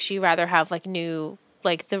like she'd rather have like new,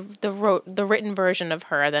 like the written version of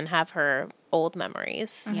her than have her old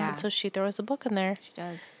memories. Yeah. And so she throws the book in there. She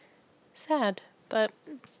does. Sad, but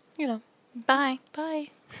you know, Bye. bye.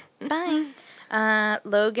 Bye.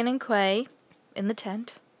 Logan and Quay in the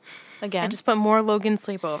tent. Again. I just put more Logan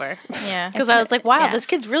sleepover. yeah. Because I was like, wow, Yeah. this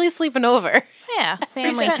kid's really sleeping over. Yeah.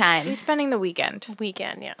 Family time. He's spending the weekend.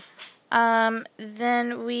 Weekend, yeah.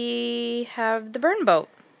 Then we have the burn boat.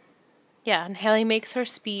 Yeah, and Haley makes her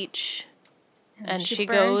speech, and she she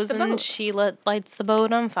burns goes the and boat. she lights the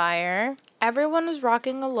boat on fire. Everyone was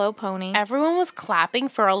rocking a low pony. Everyone was clapping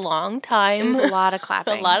for a long time. It was a lot of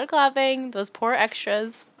clapping. a lot of clapping. Those poor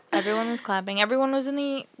extras. Everyone was clapping. Everyone was in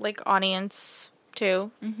the audience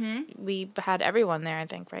too. Mm-hmm. We had everyone there, I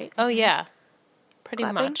think, right? Oh yeah, pretty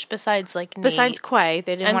Clapping? much. Besides like Besides Nate. Quay,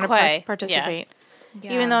 they didn't And want to Quay, participate.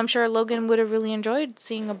 Yeah. Even though I'm sure Logan would have really enjoyed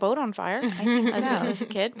seeing a boat on fire I think as, so. as a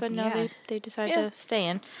kid, but no, Yeah. they decided Yeah. to stay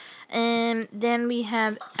in. And then we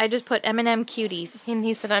have I just put M&M cuties. And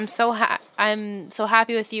he said, I'm so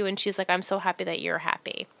happy with you," and she's like, "I'm so happy that you're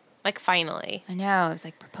happy." Like finally. I know. It was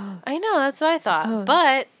like propose. I know, that's what I thought.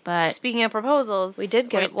 Propose. But speaking of proposals, We did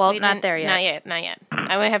get it. Well, not there yet. Not yet.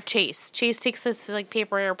 I would have Chase. Chase takes this like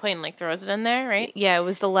paper airplane, and, like throws it in there, right? Yeah, it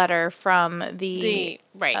was the letter from His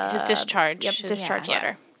uh, discharge. Yep, His- discharge yeah.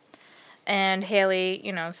 letter. And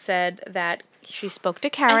Haley, said that she spoke to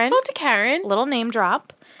I Karen. spoke to Karen. Little name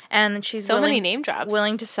drop, and she's So willing, many name drops.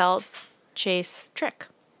 willing to sell Chase Trick.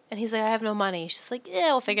 And he's like, "I have no money." She's like, "Yeah,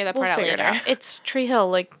 we'll figure that We'll part out figure later." it out. It's Tree Hill.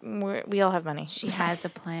 Like we all have money. She has a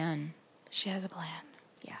plan. She has a plan.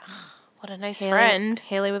 Yeah. What a nice Haley, friend.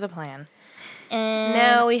 Haley with a plan. And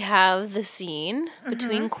Now we have the scene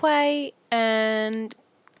between Quay, and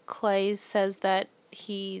Clay says that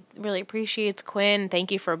he really appreciates Quinn.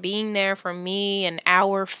 "Thank you for being there for me and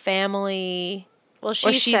our family." well,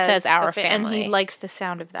 she says our and family. he likes the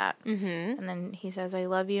sound of that. Mm-hmm. And then he says, "I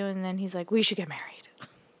love you," and then he's like, "We should get married."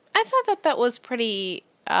 I thought that was pretty.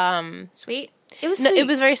 Sweet. It was No, sweet. it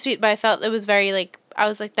was very sweet, but I felt it was very like I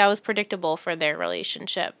was like that was predictable for their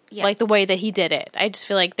relationship. Yes. Like the way that he did it. I just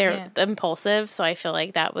feel like they're Yeah. impulsive, so I feel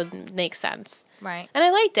like that would make sense. right. And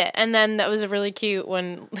I liked it. And then that was really cute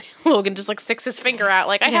when Logan just like sticks his finger out,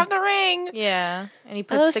 like I have the ring. Yeah, and he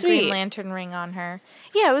That was puts the Green sweet. Lantern ring on her.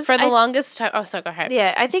 Yeah, it was For the I- longest time. Oh, so go ahead.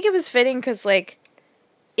 Yeah, I think it was fitting because, like,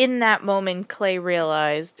 in that moment, Clay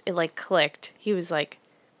realized it, like, clicked. He was like,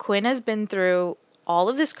 Quinn has been through all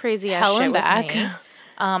of this crazy ass Hell shit and with back. me.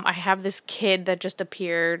 I have this kid that just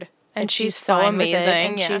appeared, And she's so fine with it, amazing,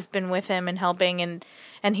 and yeah. she's been with him and helping,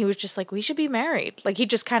 and he was just like, we should be married. Like, he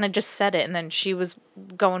just kind of just said it, and then she was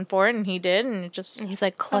going for it, and he did, and it just And he's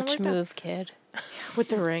like, clutch worked out. move, kid. with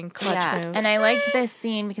the ring, clutch Yeah. move. And I liked this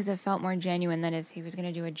scene because it felt more genuine than if he was going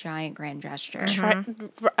to do a giant grand gesture.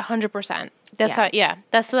 100%. That's Yeah. how, yeah.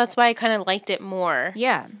 That's why I kind of liked it more.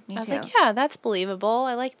 Yeah. Me I was too. like, yeah, that's believable.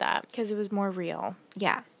 I like that. Because it was more real.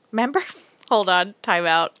 Yeah. Remember? Hold on, time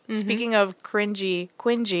out. Mm-hmm. Speaking of Quingy.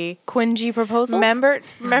 Quingy proposals?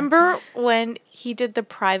 Remember when he did the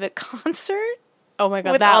private concert? Oh my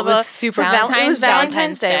god, with that all was the- super. it was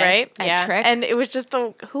Valentine's Day, right? A Yeah. trick. And it was just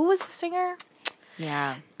who was the singer?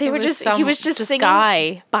 Yeah. They It were was just some he was just singing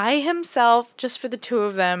guy. by himself, just for the two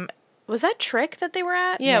of them. Was that Trick that they were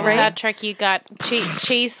at? Yeah, it was Right? that trick you got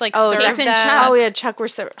Chase like Oh, served Chase and them. Chuck. Oh yeah, Chuck were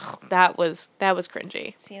so that was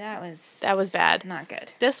cringy. See, that was bad. Not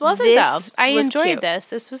good. This wasn't though. This I was enjoyed cute. this.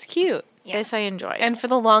 This was cute. Yeah. This I enjoyed. And for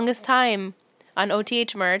the longest time on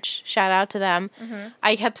OTH merch, shout out to them,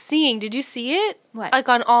 I kept seeing, did you see it? What? Like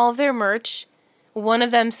on all of their merch, one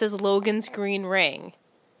of them says Logan's green ring.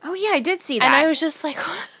 Oh yeah, I did see that. And I was just like,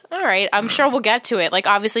 all right, I'm sure we'll get to it. Like,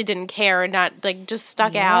 obviously didn't care and not, like, just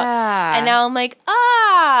stuck out. Yeah. And now I'm like,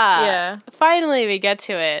 Yeah. finally we get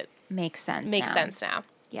to it. makes sense. Makes now. sense now.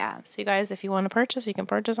 Yeah. So you guys, if you want to purchase, you can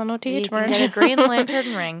purchase on OTH you can merch. get a Green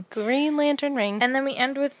Lantern ring. Green Lantern ring. And then we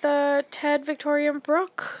end with Ted, Victoria, and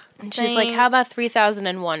Brooke. And she's like, how about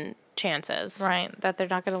 3001 chances? Right, that they're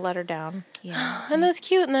not going to let her down. Yeah. And it was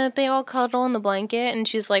cute, and that they all cuddle in the blanket, and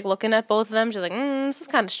she's like looking at both of them. She's like, this is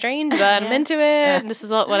kind of strange, but I'm into it. This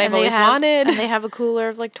is what I've And they always have- wanted. And they have a cooler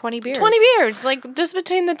of like 20 beers. 20 beers, like just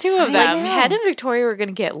between the two of them. Like Ted and Victoria were going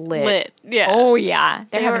to get lit. Lit. Yeah. Oh yeah,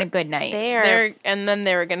 they're They having were- a good night. And then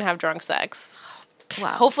they were going to have drunk sex. Wow.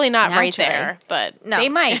 Hopefully not right Naturally. there, but No. They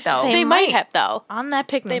might though. they might have, though. On that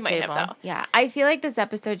picnic They might table. have, though. Yeah, I feel like this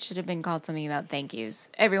episode should have been called something about thank yous.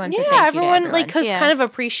 Everyone said Yeah, thank everyone, you to like, because Yeah. kind of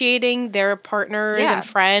appreciating their partners Yeah. and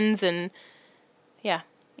friends, and yeah,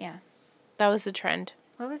 yeah. that was the trend.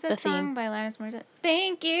 What was The that song theme. by Alanis Morissette?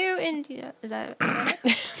 Thank you, India. Is that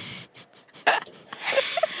it?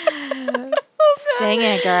 Sing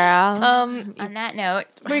it, girl. On that note,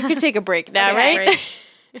 We could take a break now, Okay. right?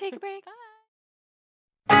 Take a break.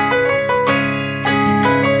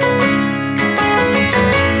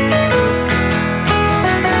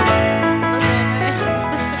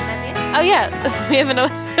 Oh yeah, we have an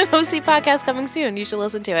OC podcast coming soon. You should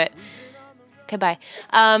listen to it. Okay, bye.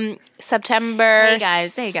 September. Hey,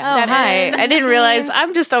 guys. There you go. Oh, hi. I didn't realize.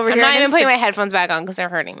 I'm just over I'm here. not on even putting Insta- my headphones back on because they're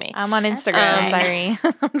hurting me. I'm on Instagram. okay.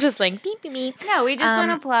 Sorry. I'm just like beep beep beep. no, we just want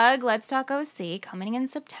to plug Let's Talk OC coming in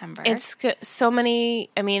September. It's so many.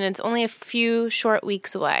 I mean, it's only a few short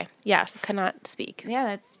weeks away. Yes. Cannot speak. yeah,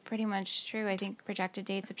 that's pretty much true. I think projected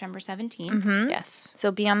date September 17th. Mm-hmm. Yes. So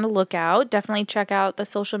be on the lookout. Definitely check out the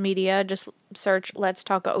social media. Just search Let's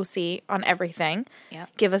Talk OC on everything. Yep.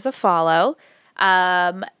 Give us a follow.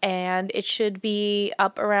 And it should be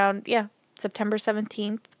up around, September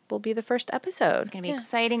 17th will be the first episode. It's gonna be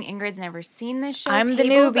exciting. Ingrid's never seen this show. I'm the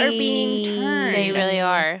Tables are newbie. being turned. They really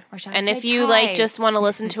are. Or shall I And say if you like tides? just want to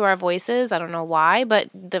listen to our voices, I don't know why, but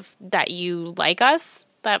that you like us,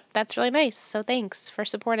 that's really nice. So thanks for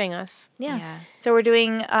supporting us. Yeah. Yeah. So we're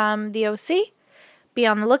doing the OC. Be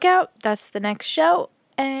on the lookout. That's the next show.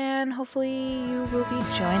 And hopefully you will be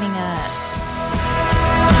joining us.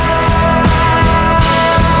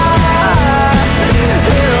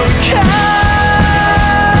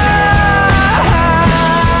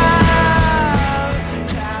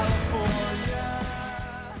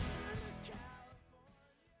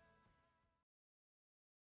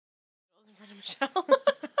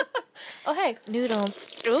 Oh hey, Noodles.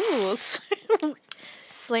 Ooh.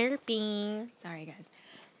 Slurpee. Sorry, guys.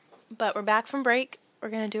 but we're back from break. We're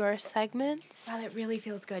gonna do our segments. Wow, that really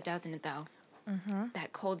feels good, doesn't it? Though.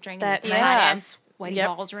 That cold drink That in nice- this hot Yeah. ass sweaty Yep.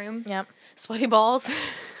 balls room. Yep. Sweaty balls.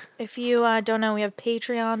 If you don't know, we have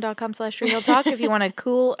patreon.com/TreeHillTalk if you want to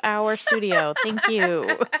cool our studio. Thank you.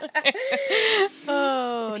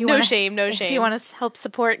 Oh, you no wanna- shame, no If shame. you want to help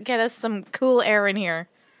support, get us some cool air in here.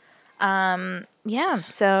 Yeah.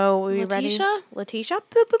 So we ready? Letitia? Letitia.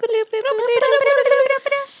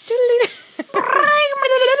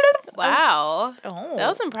 Wow, Oh. that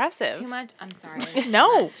was impressive. Too much. I'm sorry.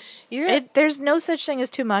 No. You're There's no such thing as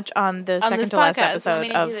too much on the second this to last podcast. episode Want me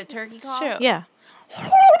to of. do the turkey call? true. Yeah.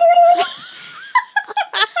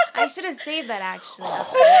 I should have saved that. Actually, I'll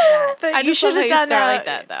save that. But I you just should love how have you done start like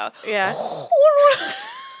that though. Yeah.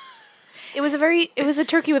 It was a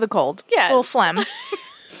turkey with a cold. Yes. A little phlegm.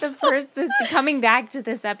 Coming back to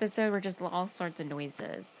this episode were just all sorts of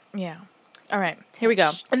noises. Yeah. All right. Here we go.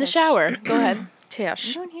 In the shower. Go ahead. You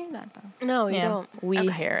Tish. don't hear that though. No, you Yeah. don't. We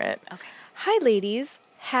Okay. hear it. Okay. Hi, ladies.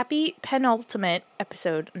 Happy penultimate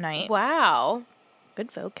episode night. Wow.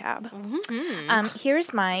 Good vocab.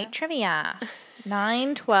 Here's my trivia.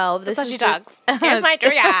 9/12. This That's is how she the- talks. Here's my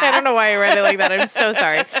trivia. I don't know why I read it like that. I'm so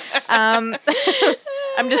sorry.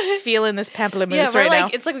 I'm just feeling this pamplemousse Yeah, we're right like now.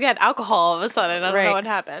 it's like we had alcohol all of a sudden. I don't Right. know what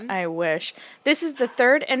happened. I wish. This is the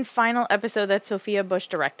third and final episode that Sophia Bush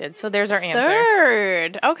directed. So there's our answer.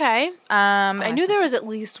 Third. Okay. I I knew there was at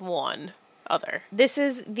least one. other. This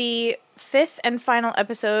is the 5th and final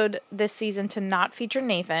episode this season to not feature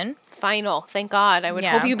Nathan. Final. Thank God. I would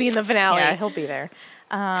Yeah. hope you'd be in the finale. Yeah, he'll be there.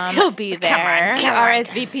 He'll be there. He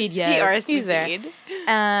RSVP'd, yes. He He's there.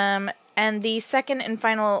 RSVP'd. And the 2nd and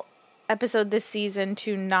final episode this season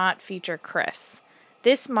to not feature Chris.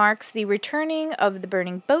 This marks the returning of the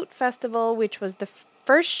Burning Boat Festival, which was the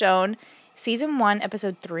first shown season 1,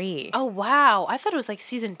 episode 3. Oh, wow. I thought it was like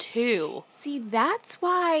season 2. See, that's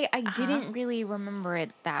why I didn't really remember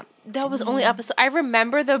it that That was only episode. I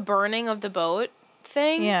remember the burning of the boat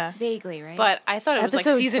thing. Yeah. vaguely, right? But I thought it was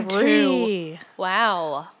Episode like season 2. 3.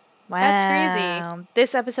 Wow. Wow. That's crazy.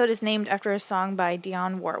 This episode is named after a song by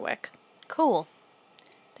Dionne Warwick. Cool.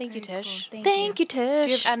 Thank you, Very Tish. cool. Thank you, Tish.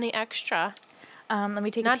 Do you have any extra? Let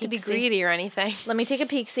me take a Not peek. to be greedy or anything. Let me take a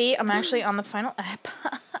peek. See, I'm actually on the final app.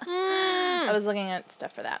 I was looking at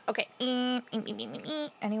stuff for that. Okay.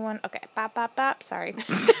 Anyone? Okay. Bop, bop, bop. Sorry.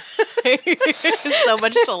 So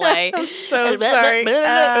much delay. So sorry.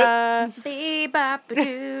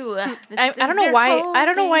 Bee-bop-a-doo. I don't know why. I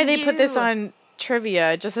don't know why they put this on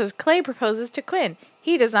trivia. It just says Clay proposes to Quinn.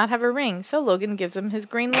 He does not have a ring, so Logan gives him his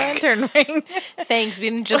Green Lantern ring. Thanks. We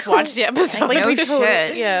didn't just watch the episode. Like, no we shit.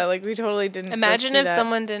 totally, yeah, like we totally didn't. Imagine just see if that.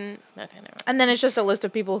 someone didn't. Okay, never mind. And then it's just a list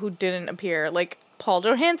of people who didn't appear, like Paul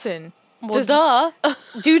Johansson, Well, duh.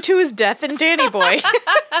 due to his death in Danny Boy.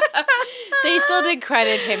 They still did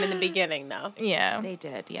credit him in the beginning, though. Yeah, They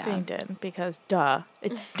did, yeah. they did because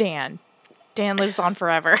it's Dan. Dan lives on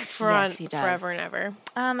forever. Yes, he does. Forever and ever.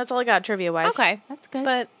 That's all I got trivia wise. Okay. That's good.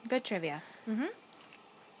 But, good trivia.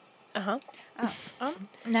 uh-huh.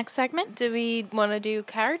 Next segment. Do we want to do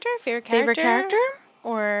character? Favorite Favorite character?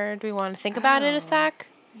 Or do we want to think about it a sec?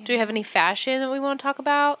 Do we have any fashion that we want to talk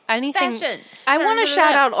about? Anything? Fashion. I Turn want to to the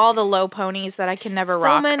shout out left. all the low ponies that I can never So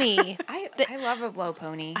rock. many. I love a low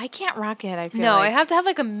pony. I can't rock it. I feel No, like. I have to have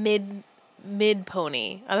like a mid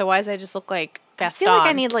pony. Otherwise, I just look like I Gaston. feel like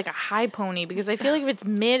I need like a high pony because I feel like if it's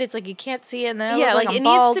mid, it's like you can't see it. And then I Yeah, look like I'm it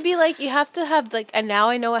bald. needs to be like you have to have like. And now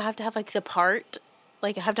I know I have to have like the part.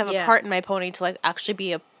 Like I have to have Yeah. a part in my pony to like actually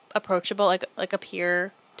be approachable, like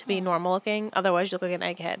appear to be normal looking. Otherwise, you look like an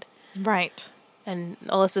egghead. right. And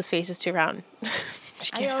Alyssa's face is too round.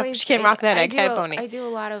 she I can't rock that I do egghead a- pony. I do a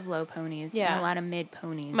lot of low ponies. Yeah. And a lot of mid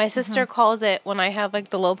ponies. My sister calls it, when I have like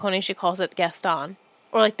the low pony, she calls it Gaston.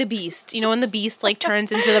 Or like the Beast. You know when the Beast like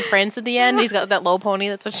turns into the prince at the end? He's got that low pony.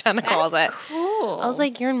 That's what Shanna calls it. cool. I was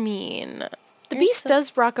like, you're mean. The Beast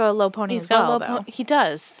does rock a low pony He's as got well, a low though. pony. He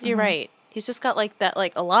does. You're right. He's just got like that,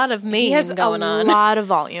 like a lot of mane He has going a on. lot of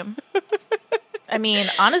volume. I mean,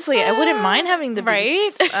 honestly, I wouldn't mind having the Right?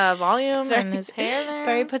 Beast's volume very- and his hair there.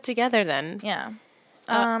 Very put together then. Yeah.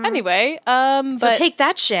 Anyway, So but take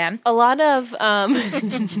that, Shan. a lot of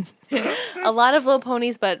a lot of low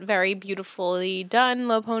ponies, but very beautifully done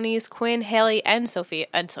low ponies. Quinn, Haley, and Sophia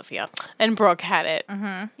and Brooke had it,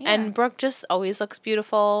 and Brooke just always looks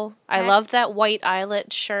beautiful. I love that white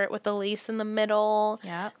eyelet shirt with the lace in the middle.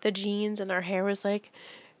 Yep. The jeans, and her hair was like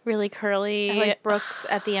really curly. I like Brooks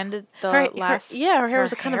at the end of the her last. her hair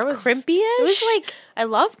was kind of crimpy-ish. It was like I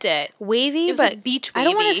loved it. wavy, It was but like beach I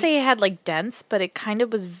don't want wavy. to say it had like dense, but it kind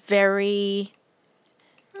of was very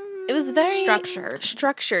It was very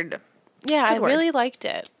structured. Yeah, I Good word. really liked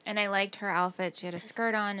it. And I liked her outfit. She had a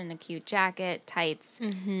skirt on and a cute jacket, tights,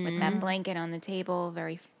 with that blanket on the table.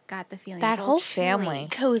 Very got the feeling. That it's a whole little chilly. family.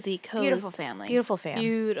 Cozy. Beautiful family. Beautiful fan.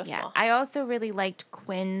 Beautiful. Yeah, I also really liked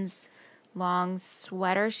Quinn's long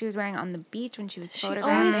sweater she was wearing on the beach when she was She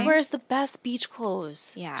photographing. always wears the best beach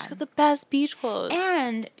clothes. Yeah. She's got the best beach clothes.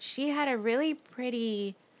 And she had a really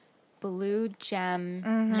pretty blue gem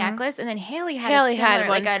necklace, and then Haley had Haley a similar, had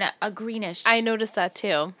one. like a greenish. I noticed that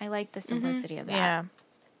too. I like the simplicity of that.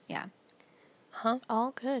 Yeah. Yeah.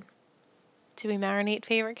 All good. Do we marinate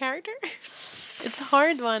favorite character? It's a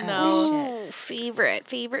hard one though. Shit. Favorite.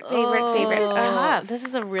 This favorite. is tough. This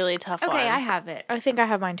is a really tough one. Okay, I have it. I think I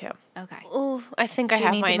have mine too. Okay. Ooh, I think I Do you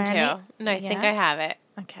have need to mine too. marinate? No, I think Yeah? I have it.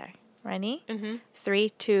 Okay. Ready? Mm-hmm. 3,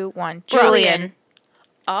 2, 1. Julian.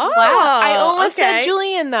 Oh, Wow, I almost okay. said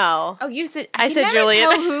Julian though. Oh, you said. I can said never Julian.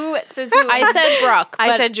 Tell who says who? I said Brooke. I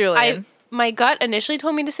but said Julian. My gut initially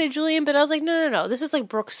told me to say Julian, but I was like, no. This is like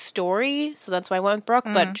Brooke's story, so that's why I went with Brooke.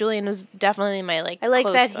 But Julian was definitely my like. I like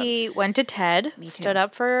close that son. he went to TED, Me stood too.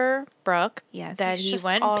 up for Brooke. Yes. That He's he just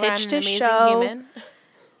went all and around pitched an his amazing show. human.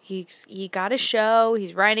 He got a show.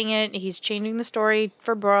 He's writing it. He's changing the story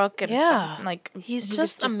for Brooke. And Yeah. like He's he was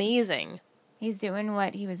just amazing. He's doing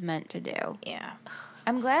what he was meant to do. Yeah.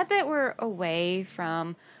 I'm glad that we're away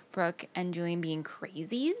from Brooke and Julian being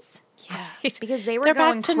crazies Yeah. because they were They're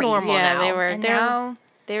going back to crazy. normal Yeah, now. they were. And They're now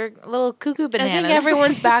they're little cuckoo I bananas. think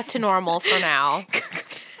everyone's back to normal for now.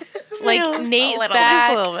 Like Just a Nate's little, back.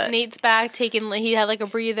 just a little bit. Nate's back he had like a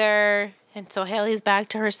breather, and so Haley's back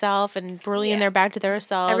to herself, and Brilliant they're back to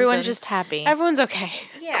themselves. Everyone's and just happy. everyone's okay.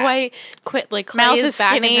 Yeah. Quit like Mouth Clay is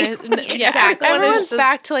back skinny. in her, yeah, Exactly. everyone's Just-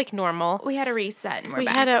 back to like normal. We had a reset and we're We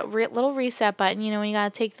back. had a little reset button, you know, when you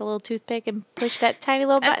gotta take the little toothpick and push that tiny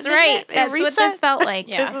little That's button. right. And That's what reset. this felt like.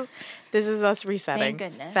 Yeah. This is us resetting. Thank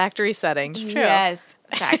goodness. Factory settings. True. Yes.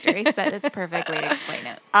 Factory set. That's a perfect way to explain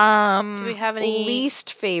it. Do we have any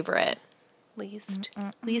Least favorite. least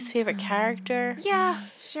favorite character? Yeah,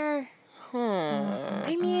 sure.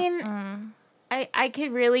 I mean, I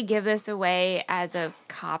could really give this away as a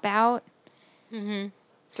cop out. 3,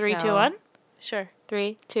 2, 1. Sure.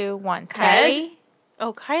 3, 2, 1. Kylie.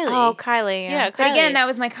 Oh, Kylie. Oh, Kylie. yeah. But again, Kylie. that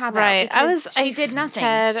was my cop out. right. She did nothing.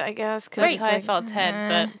 Ted, I guess. 'cause That's it's how I like, felt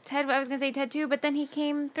Ted, Ted, I was gonna say Ted too, but then he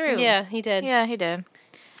came through. but yeah, he did. Yeah, he did.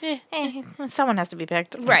 Eh. Someone has to be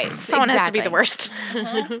picked. Right, Someone has to be the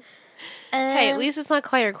exactly. worst. Hey, at least it's not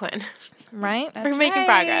Clay or Quinn. Right? That's We're making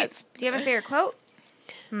right. progress. Do you have a favorite quote?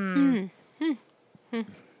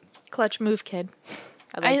 Clutch move, kid.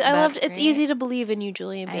 I that. loved It's Great. easy to believe in you,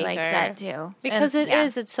 Julian Baker. I liked that too. Because And-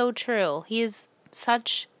 it's so true. He is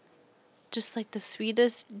such just like the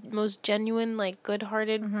sweetest, most genuine, like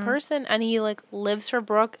good-hearted person, and he like lives for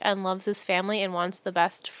Brooke and loves his family and wants the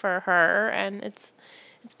best for her, and it's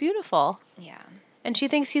beautiful. Yeah. And she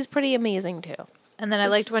thinks he's pretty amazing too. And then I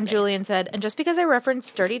liked when Julian said, and just because I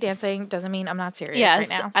referenced Dirty Dancing doesn't mean I'm not serious Yes, right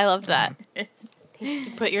now. I loved that.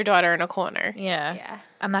 You put your daughter in a corner. Yeah. Yeah.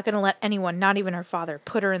 I'm not going to let anyone, not even her father,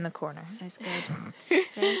 put her in the corner. That's good.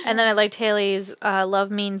 That's right. And then I liked Haley's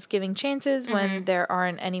love means giving chances when there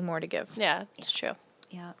aren't any more to give. Yeah, it's true.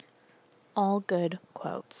 Yeah. All good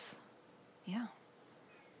quotes. Yeah.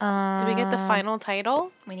 Did we get the final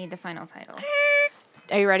title? We need the final title.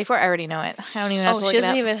 Are you ready for it? I already know it. I don't even have to Oh, look she it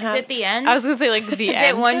doesn't up. even have. Is it the end? I was gonna say like the Is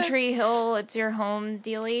end. it One Tree Hill? It's your home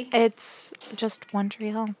dealy? It's just One Tree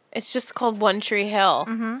Hill. It's just called One Tree Hill.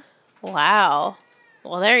 Mm-hmm. Wow.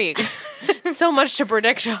 Well, there you go. So much to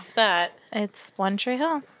predict off that. It's One Tree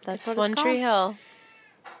Hill. That's what One it's Tree Hill.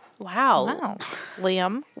 Wow. Wow.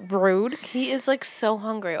 Liam, rude. He is like so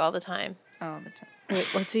hungry all the time. Oh, that's Wait,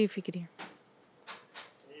 let's see if we could hear.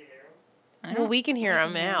 Well, we can hear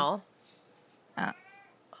him now.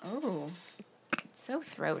 oh, it's so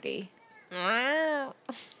throaty.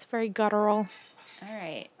 It's very guttural. All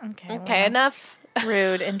right. Okay. Okay, enough.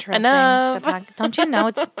 Rude, interrupting. Enough. Don't you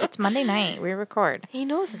know it's Monday night? We record. He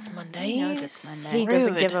knows it's Monday. He knows it's Monday. He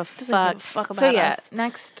doesn't Rude. give a Doesn't fuck. give a fuck about so yeah, us.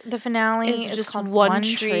 next the finale It's is just called One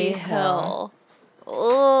Tree Hill.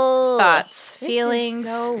 Oh, Thoughts, This feelings. is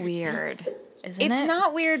so weird. Isn't It's it?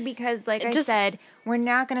 not weird because, like I just- said, we're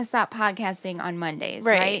not going to stop podcasting on Mondays,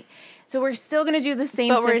 Right. right? So we're still going to do the same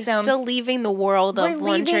but we're system. still leaving the world We're of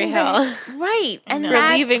One Tree leaving Hill. right, and We're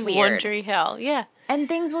that's leaving weird. One Tree Hill. Yeah. And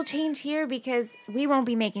things will change here because we won't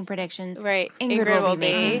be making predictions. Right. Ingrid will be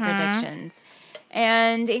making predictions.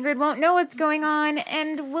 And Ingrid won't know what's going on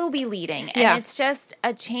and we'll be leading. And Yeah. it's just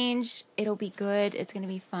a change. It'll be good. It's going to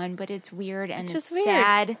be fun, but it's weird and It's it's, just weird.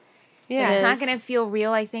 sad. Yeah. It's not is. going to feel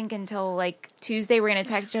real, I think, until like Tuesday. We're going to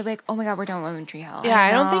text her like, oh my God, we're done with One Tree Hill. Yeah,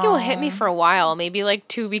 I don't think it will hit me for a while. Maybe like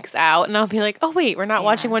 2 weeks out, and I'll be like, "Oh wait, we're not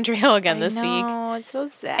watching One Tree Hill again this week." No, it's so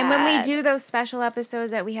sad. And when we do those special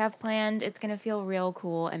episodes that we have planned, it's going to feel real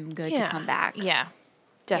cool and good to Yeah. come back. yeah,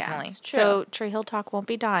 definitely. it's So Tree Hill Talk won't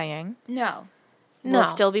be dying. No. No, We'll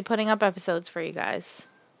still be putting up episodes for you guys.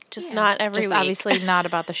 just Yeah. not every Just week, obviously not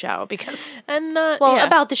about the show because and not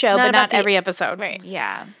about the show, Not but about not the- every episode. right.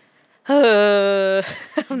 Yeah. I'm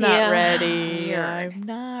not Yeah. ready. Weird. I'm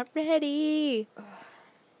not ready.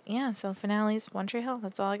 Yeah, so finales, One Tree Hill.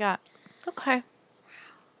 That's all I got. Okay.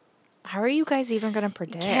 How are you guys even going to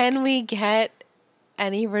predict? Can we get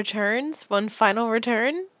any returns? One final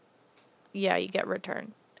return? Yeah, you get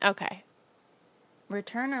return. Okay.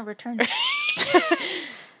 Return or return?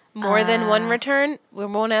 More than one return? We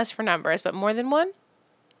won't ask for numbers, but more than one?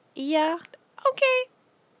 Yeah. Okay.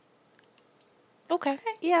 Okay.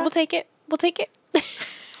 Yeah. We'll take it. We'll take it.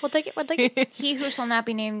 We'll take it. We'll take it. He Who Shall Not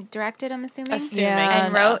Be Named directed, I'm assuming? Assuming.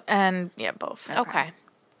 And so. wrote? And yeah, both. Okay.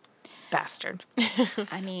 Bastard.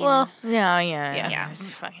 I mean, Well, Yeah. Yeah.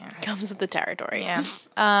 It's fucking. comes with the territory. Yeah.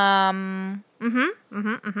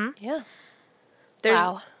 Yeah. There's.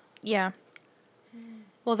 Wow. Yeah.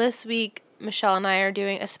 Well, this week, Michelle and I are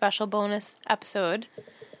doing a special bonus episode.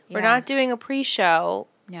 We're Yeah. not doing a pre-show.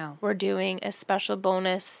 no. We're doing a special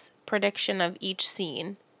bonus prediction of each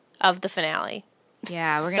scene of the finale.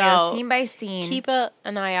 Yeah, we're going to go So, scene by scene. Keep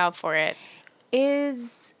an eye out for it.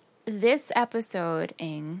 Is this episode,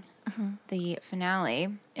 Ing, the finale.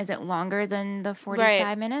 Is it longer than the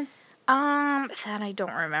 45 minutes? That I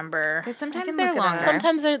don't remember. Because sometimes can they're look it up. longer.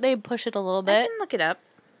 Sometimes they push it a little I bit. can look it up.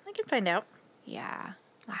 I can find out. Yeah.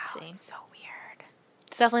 Wow, see. it's so weird.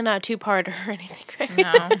 It's definitely not a two-parter or anything, right?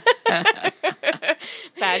 No.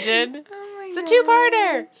 Imagine. Oh my It's a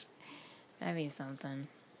two-parter. That'd be something.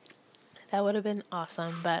 That would have been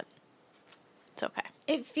awesome, but it's okay.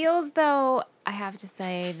 It feels, though, I have to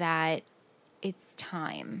say that it's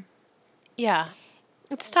time. Yeah.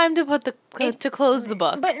 It's time to put to close the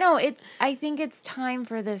book. But no, I think it's time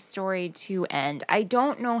for this story to end. I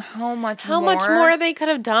don't know how much much more they could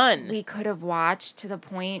have done. we could have watched to the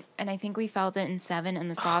point, and I think we felt it in 7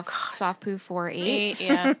 and the soft poo 4-8,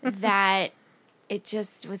 Yeah. that it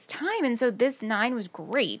just was time. And so this 9 was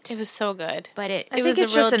great. It was so good. But it I think was a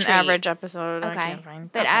it's just real an treat. average episode. I okay. can't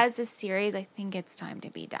find. But Okay. as a series, I think it's time to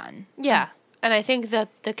be done. Yeah. And I think that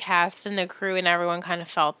the cast and the crew and everyone kind of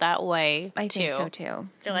felt that way, I too. think so too.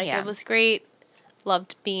 They're like, yeah. it was great.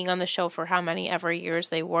 Loved being on the show for how many ever years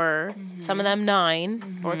they were. Some of them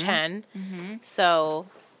 9 or 10. So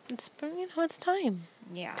it's it's time.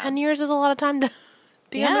 Yeah. 10 years is a lot of time to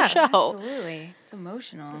be on Yeah, the show. Absolutely. It's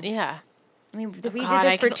emotional. Yeah. I mean, we did God,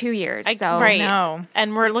 this I for can- 2 years. I- so right. No.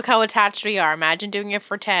 And look how attached we are. Imagine doing it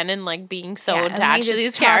for 10 and like being so Yeah, and we attached to just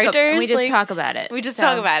these talk ab- characters. we just like, talk about it. We just So,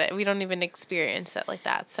 talk about it. We don't even experience it like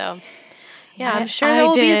that. So yeah, Yeah, I'm sure I there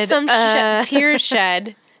will be did, some tears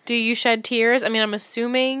shed. Do you shed tears? I mean, I'm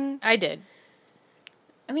assuming. I did.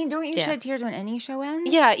 I mean, don't you Yeah. shed tears when any show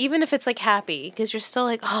ends? Yeah, even if it's like happy, because you're still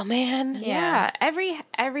like, oh man. Yeah.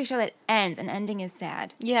 Every show that ends, an ending is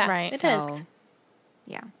sad. Yeah, Right. It So, is.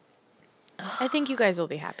 Yeah. I think you guys will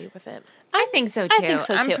be happy with it. I think so too. I think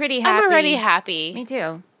so too. I'm pretty happy. I'm already happy. Me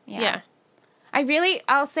too. Yeah.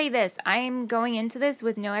 I'll say this. I'm going into this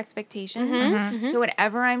with no expectations. Mm-hmm. So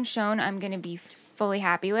whatever I'm shown, I'm going to be fully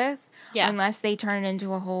happy with. Yeah. Unless they turn it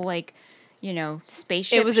into a whole,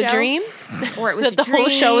 spaceship It was show. a dream. Or it was That a the whole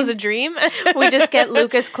show dream. was a dream. We just get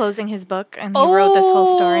Lucas closing his book and he wrote this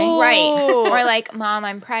whole story. Oh. Right. Or like, Mom,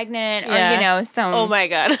 I'm pregnant. Yeah. Or, some, Oh my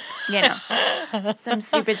god. some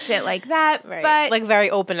stupid shit like that. Right. But like very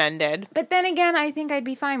open ended. But then again, I think I'd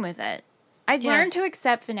be fine with it. I've Yeah. learned to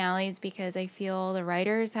accept finales because I feel the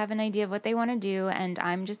writers have an idea of what they want to do, and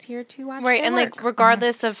I'm just here to watch. Right, their and work. like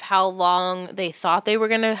regardless of how long they thought they were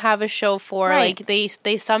gonna have a show for, Right. like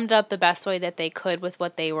they summed up the best way that they could with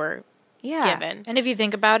what they were yeah, given. And if you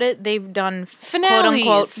think about it, they've done Finales. quote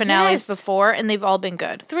unquote finales Yes. before and they've all been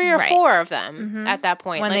good. 3 or Right. 4 of them at that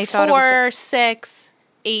point. When like they thought it was 4, 6,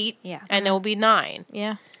 8, Yeah. and it will be 9.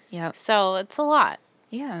 Yeah. Yep, So it's a lot.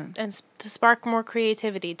 yeah, And to spark more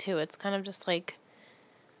creativity too. It's kind of just like,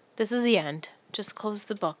 this is the end. Just close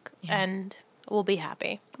the book and we'll be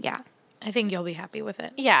happy. yeah. I think you'll be happy with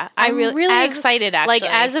it. Yeah, I'm really as- excited actually.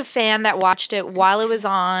 Like as a fan that watched it while it was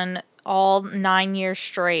on all 9 years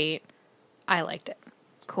straight, I liked it.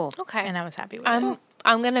 Cool. okay. And I was happy with it.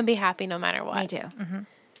 I'm going to be happy no matter what. Me too.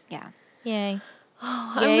 Yeah. Yay.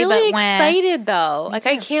 I'm Yay, really but wah. excited though. Like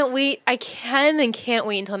I too. can't wait. I can and can't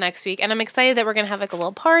wait until next week. And I'm excited that we're gonna have like a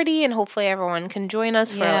little party and hopefully everyone can join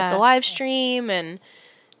us for like Yeah. the live stream and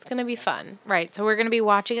it's gonna be fun. Right. So we're going to be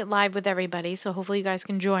watching it live with everybody. So hopefully you guys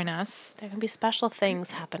can join us. There are gonna be special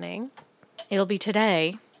things happening. It'll be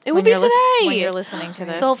today. It will when be you're today. when you're listening to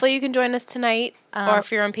this. So hopefully you can join us tonight or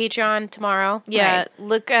if you're on Patreon tomorrow. Yeah, Right.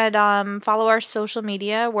 look at follow our social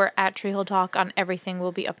media. We're at Treehole Talk on everything.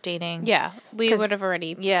 We'll be updating. Yeah. We 'Cause- would have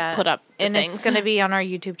already Yeah, put up the and things. it's going to be on our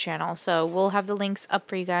YouTube channel. So we'll have the links up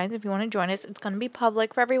for you guys if you want to join us. It's going to be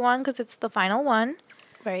public for everyone because it's the final one.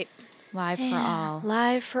 right. Live for all.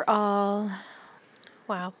 Live for all.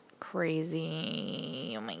 Wow.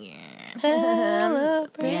 Crazy. Oh my god.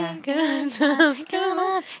 Celebrate Yeah. good times. Come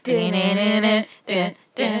on. There's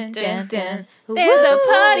a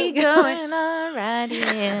party going. Alright,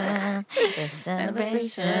 yeah. The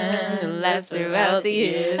celebration lasts throughout the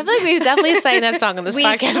years. I feel like we've definitely sang that song on this We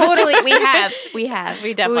podcast. totally, we have. We We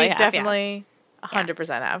definitely have. yeah. definitely 100%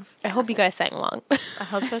 have. I hope you guys sang along. I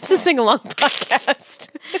hope so. It's a sing along podcast.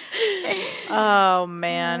 Oh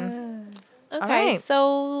man. Okay, right.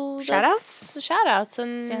 so Shout-outs? shout outs,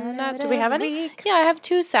 and Shout-outs do we have any? week. Yeah, I have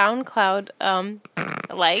 2 SoundCloud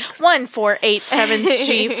likes.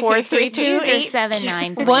 14873G432. User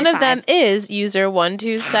 79. One of them is user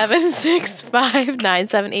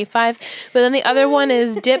 127659785, but then the other one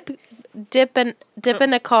is Dipanakar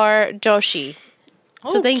Joshi.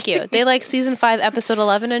 So thank you. They like season 5, episode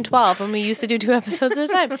 11 and 12 when we used to do 2 episodes at a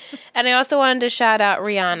time. And I also wanted to shout out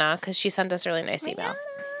Rihanna because she sent us a really nice email.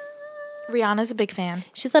 Rihanna's a big fan.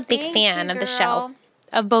 She's a big Thank fan you, of the girl. show,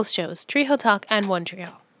 of both shows, Treehole Talk and One Trio.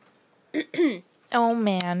 Oh,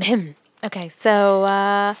 man. Okay,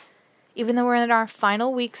 so even though we're in our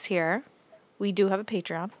final weeks here, we do have a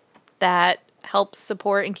Patreon that helps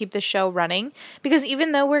support and keep the show running. Because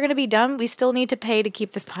even though we're going to be done, we still need to pay to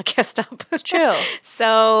keep this podcast up. It's true.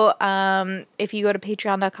 So if you go to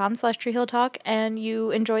patreon.com/treehilltalk and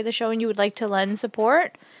you enjoy the show and you would like to lend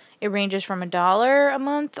support, it ranges from $1 a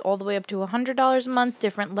month all the way up to $100 a month.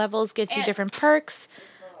 Different levels get you different perks.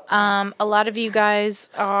 A lot of you guys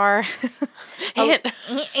are...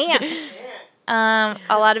 a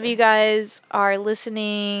lot of you guys are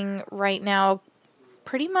listening right now.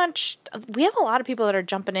 Pretty much, we have a lot of people that are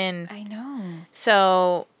jumping in. I know.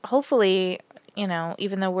 So hopefully,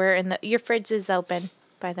 even though we're in your fridge is open,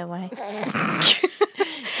 by the way.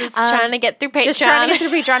 Just trying to get through Patreon. Just trying to get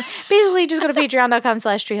through Patreon. Basically, just go to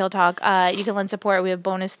patreon.com/treehilltalk. You can lend support. We have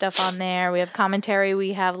bonus stuff on there. We have commentary.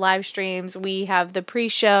 We have live streams. We have the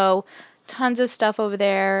pre-show. Tons of stuff over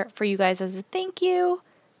there for you guys as a thank you.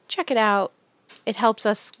 Check it out. It helps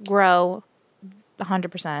us grow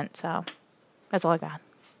 100%. So that's all I got.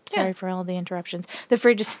 Sorry for all the interruptions. The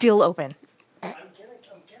fridge is still open.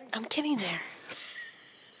 I'm getting there.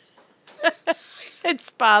 It's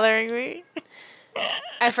bothering me.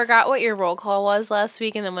 I forgot what your roll call was last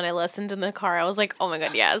week, and then when I listened in the car, I was like, oh my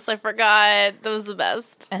god, yes, I forgot. That was the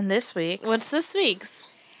best. And this week's... What's this week's?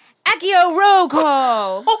 Accio roll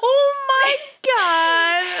call. Oh my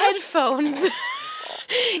god. Headphones.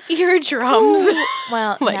 Eardrums.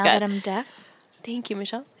 Well, Oh my now God. that I'm deaf. Thank you,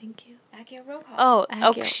 Michelle. Thank you. Accio roll call. Oh,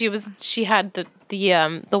 Accio. she had the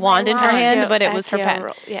wand in her wand. hand, but it was her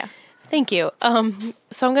pen. Yeah. Thank you.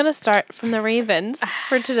 So I'm gonna start from the Ravens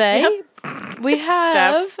for today. We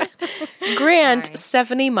have Grant, Sorry.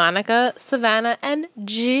 Stephanie, Monica, Savannah, and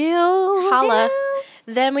Jill. Holla.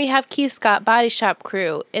 Then we have Keith Scott Body Shop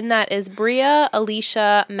crew, and that is Bria,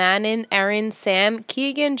 Alicia, Manon, Erin, Sam,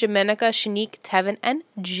 Keegan, Jamenica, Shanique, Tevin, and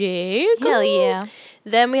Jake. Hell yeah.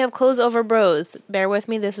 Then we have Close Over Bros. Bear with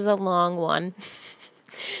me, this is a long one.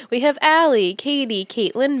 We have Allie, Katie,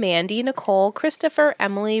 Caitlin, Mandy, Nicole, Christopher,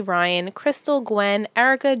 Emily, Ryan, Crystal, Gwen,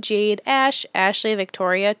 Erica, Jade, Ash, Ashley,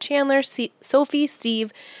 Victoria, Chandler, Sophie,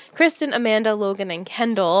 Steve, Kristen, Amanda, Logan, and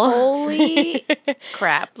Kendall. Holy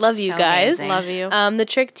crap. Love you So guys. amazing. Love you. The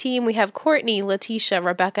Trick team, we have Courtney, Letitia,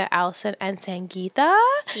 Rebecca, Allison, and Sangeeta.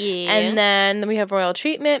 Yeah. And then we have Royal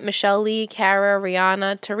Treatment, Michelle Lee, Kara,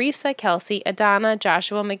 Rihanna, Teresa, Kelsey, Adana,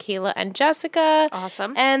 Joshua, Michaela, and Jessica.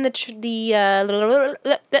 Awesome. And the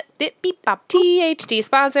THD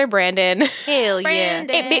sponsor, Brandon. Hell yeah.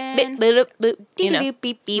 Brandon. You know, Beep,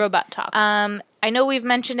 beep, beep. robot talk. I know we've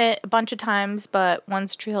mentioned it a bunch of times, but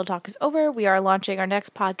once Tree Hill Talk is over, we are launching our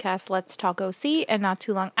next podcast, Let's Talk OC, and not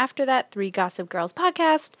too long after that, 3 Gossip Girls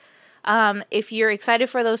podcast. If you're excited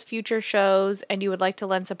for those future shows and you would like to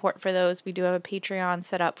lend support for those, we do have a Patreon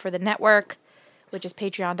set up for the network, which is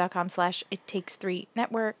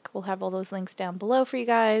patreon.com/ittakes3network. We'll have all those links down below for you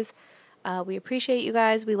guys. We appreciate you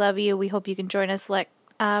guys. We love you. We hope you can join us for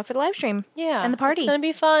the live stream. Yeah. And the party. It's going to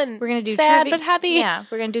be fun. We're going to do sad trivia. but happy. Yeah,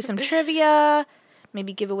 we're going to do some trivia,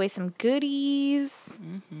 maybe give away some goodies.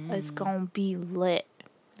 It's going to be lit.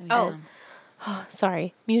 Oh.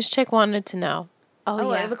 Sorry. Muse Chick wanted to know.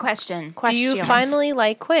 Oh, I have a question. Do you Questions. finally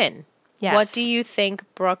like Quinn? Yes. What do you think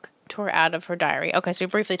Brooke tore out of her diary? Okay, so we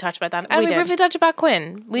briefly touched about that. And We we did. briefly touched about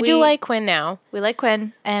Quinn. We do We- like Quinn now. We like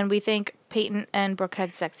Quinn, and we think Peyton and Brooke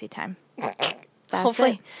had sexy time. That's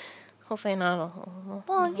Hopefully. it. Hopefully not.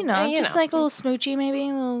 Well, you just know. like a little smoochy,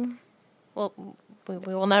 maybe. Well, we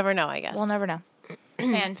will never know, I guess. We'll never know.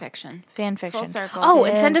 Fan fiction. Fan fiction. Full circle. Oh,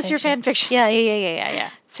 and send us your fan fiction Yeah, yeah.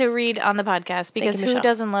 to read on the podcast, because you, who Michelle.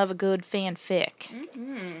 doesn't love a good fanfic?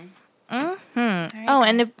 Right, Oh,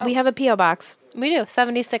 and if we have a P.O. box. We do.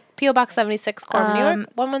 76 P.O. Box 76, Corbin, New York,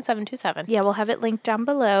 11727. Yeah, we'll have it linked down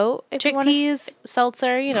below. If you wanna Chickpeas,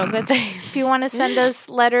 seltzer, good things. if you want to send us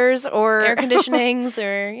letters or Air conditionings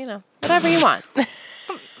or, whatever you want.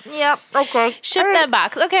 Yep. Okay. Ship that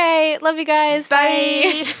box. Okay. Love you guys.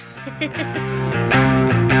 Bye. Bye.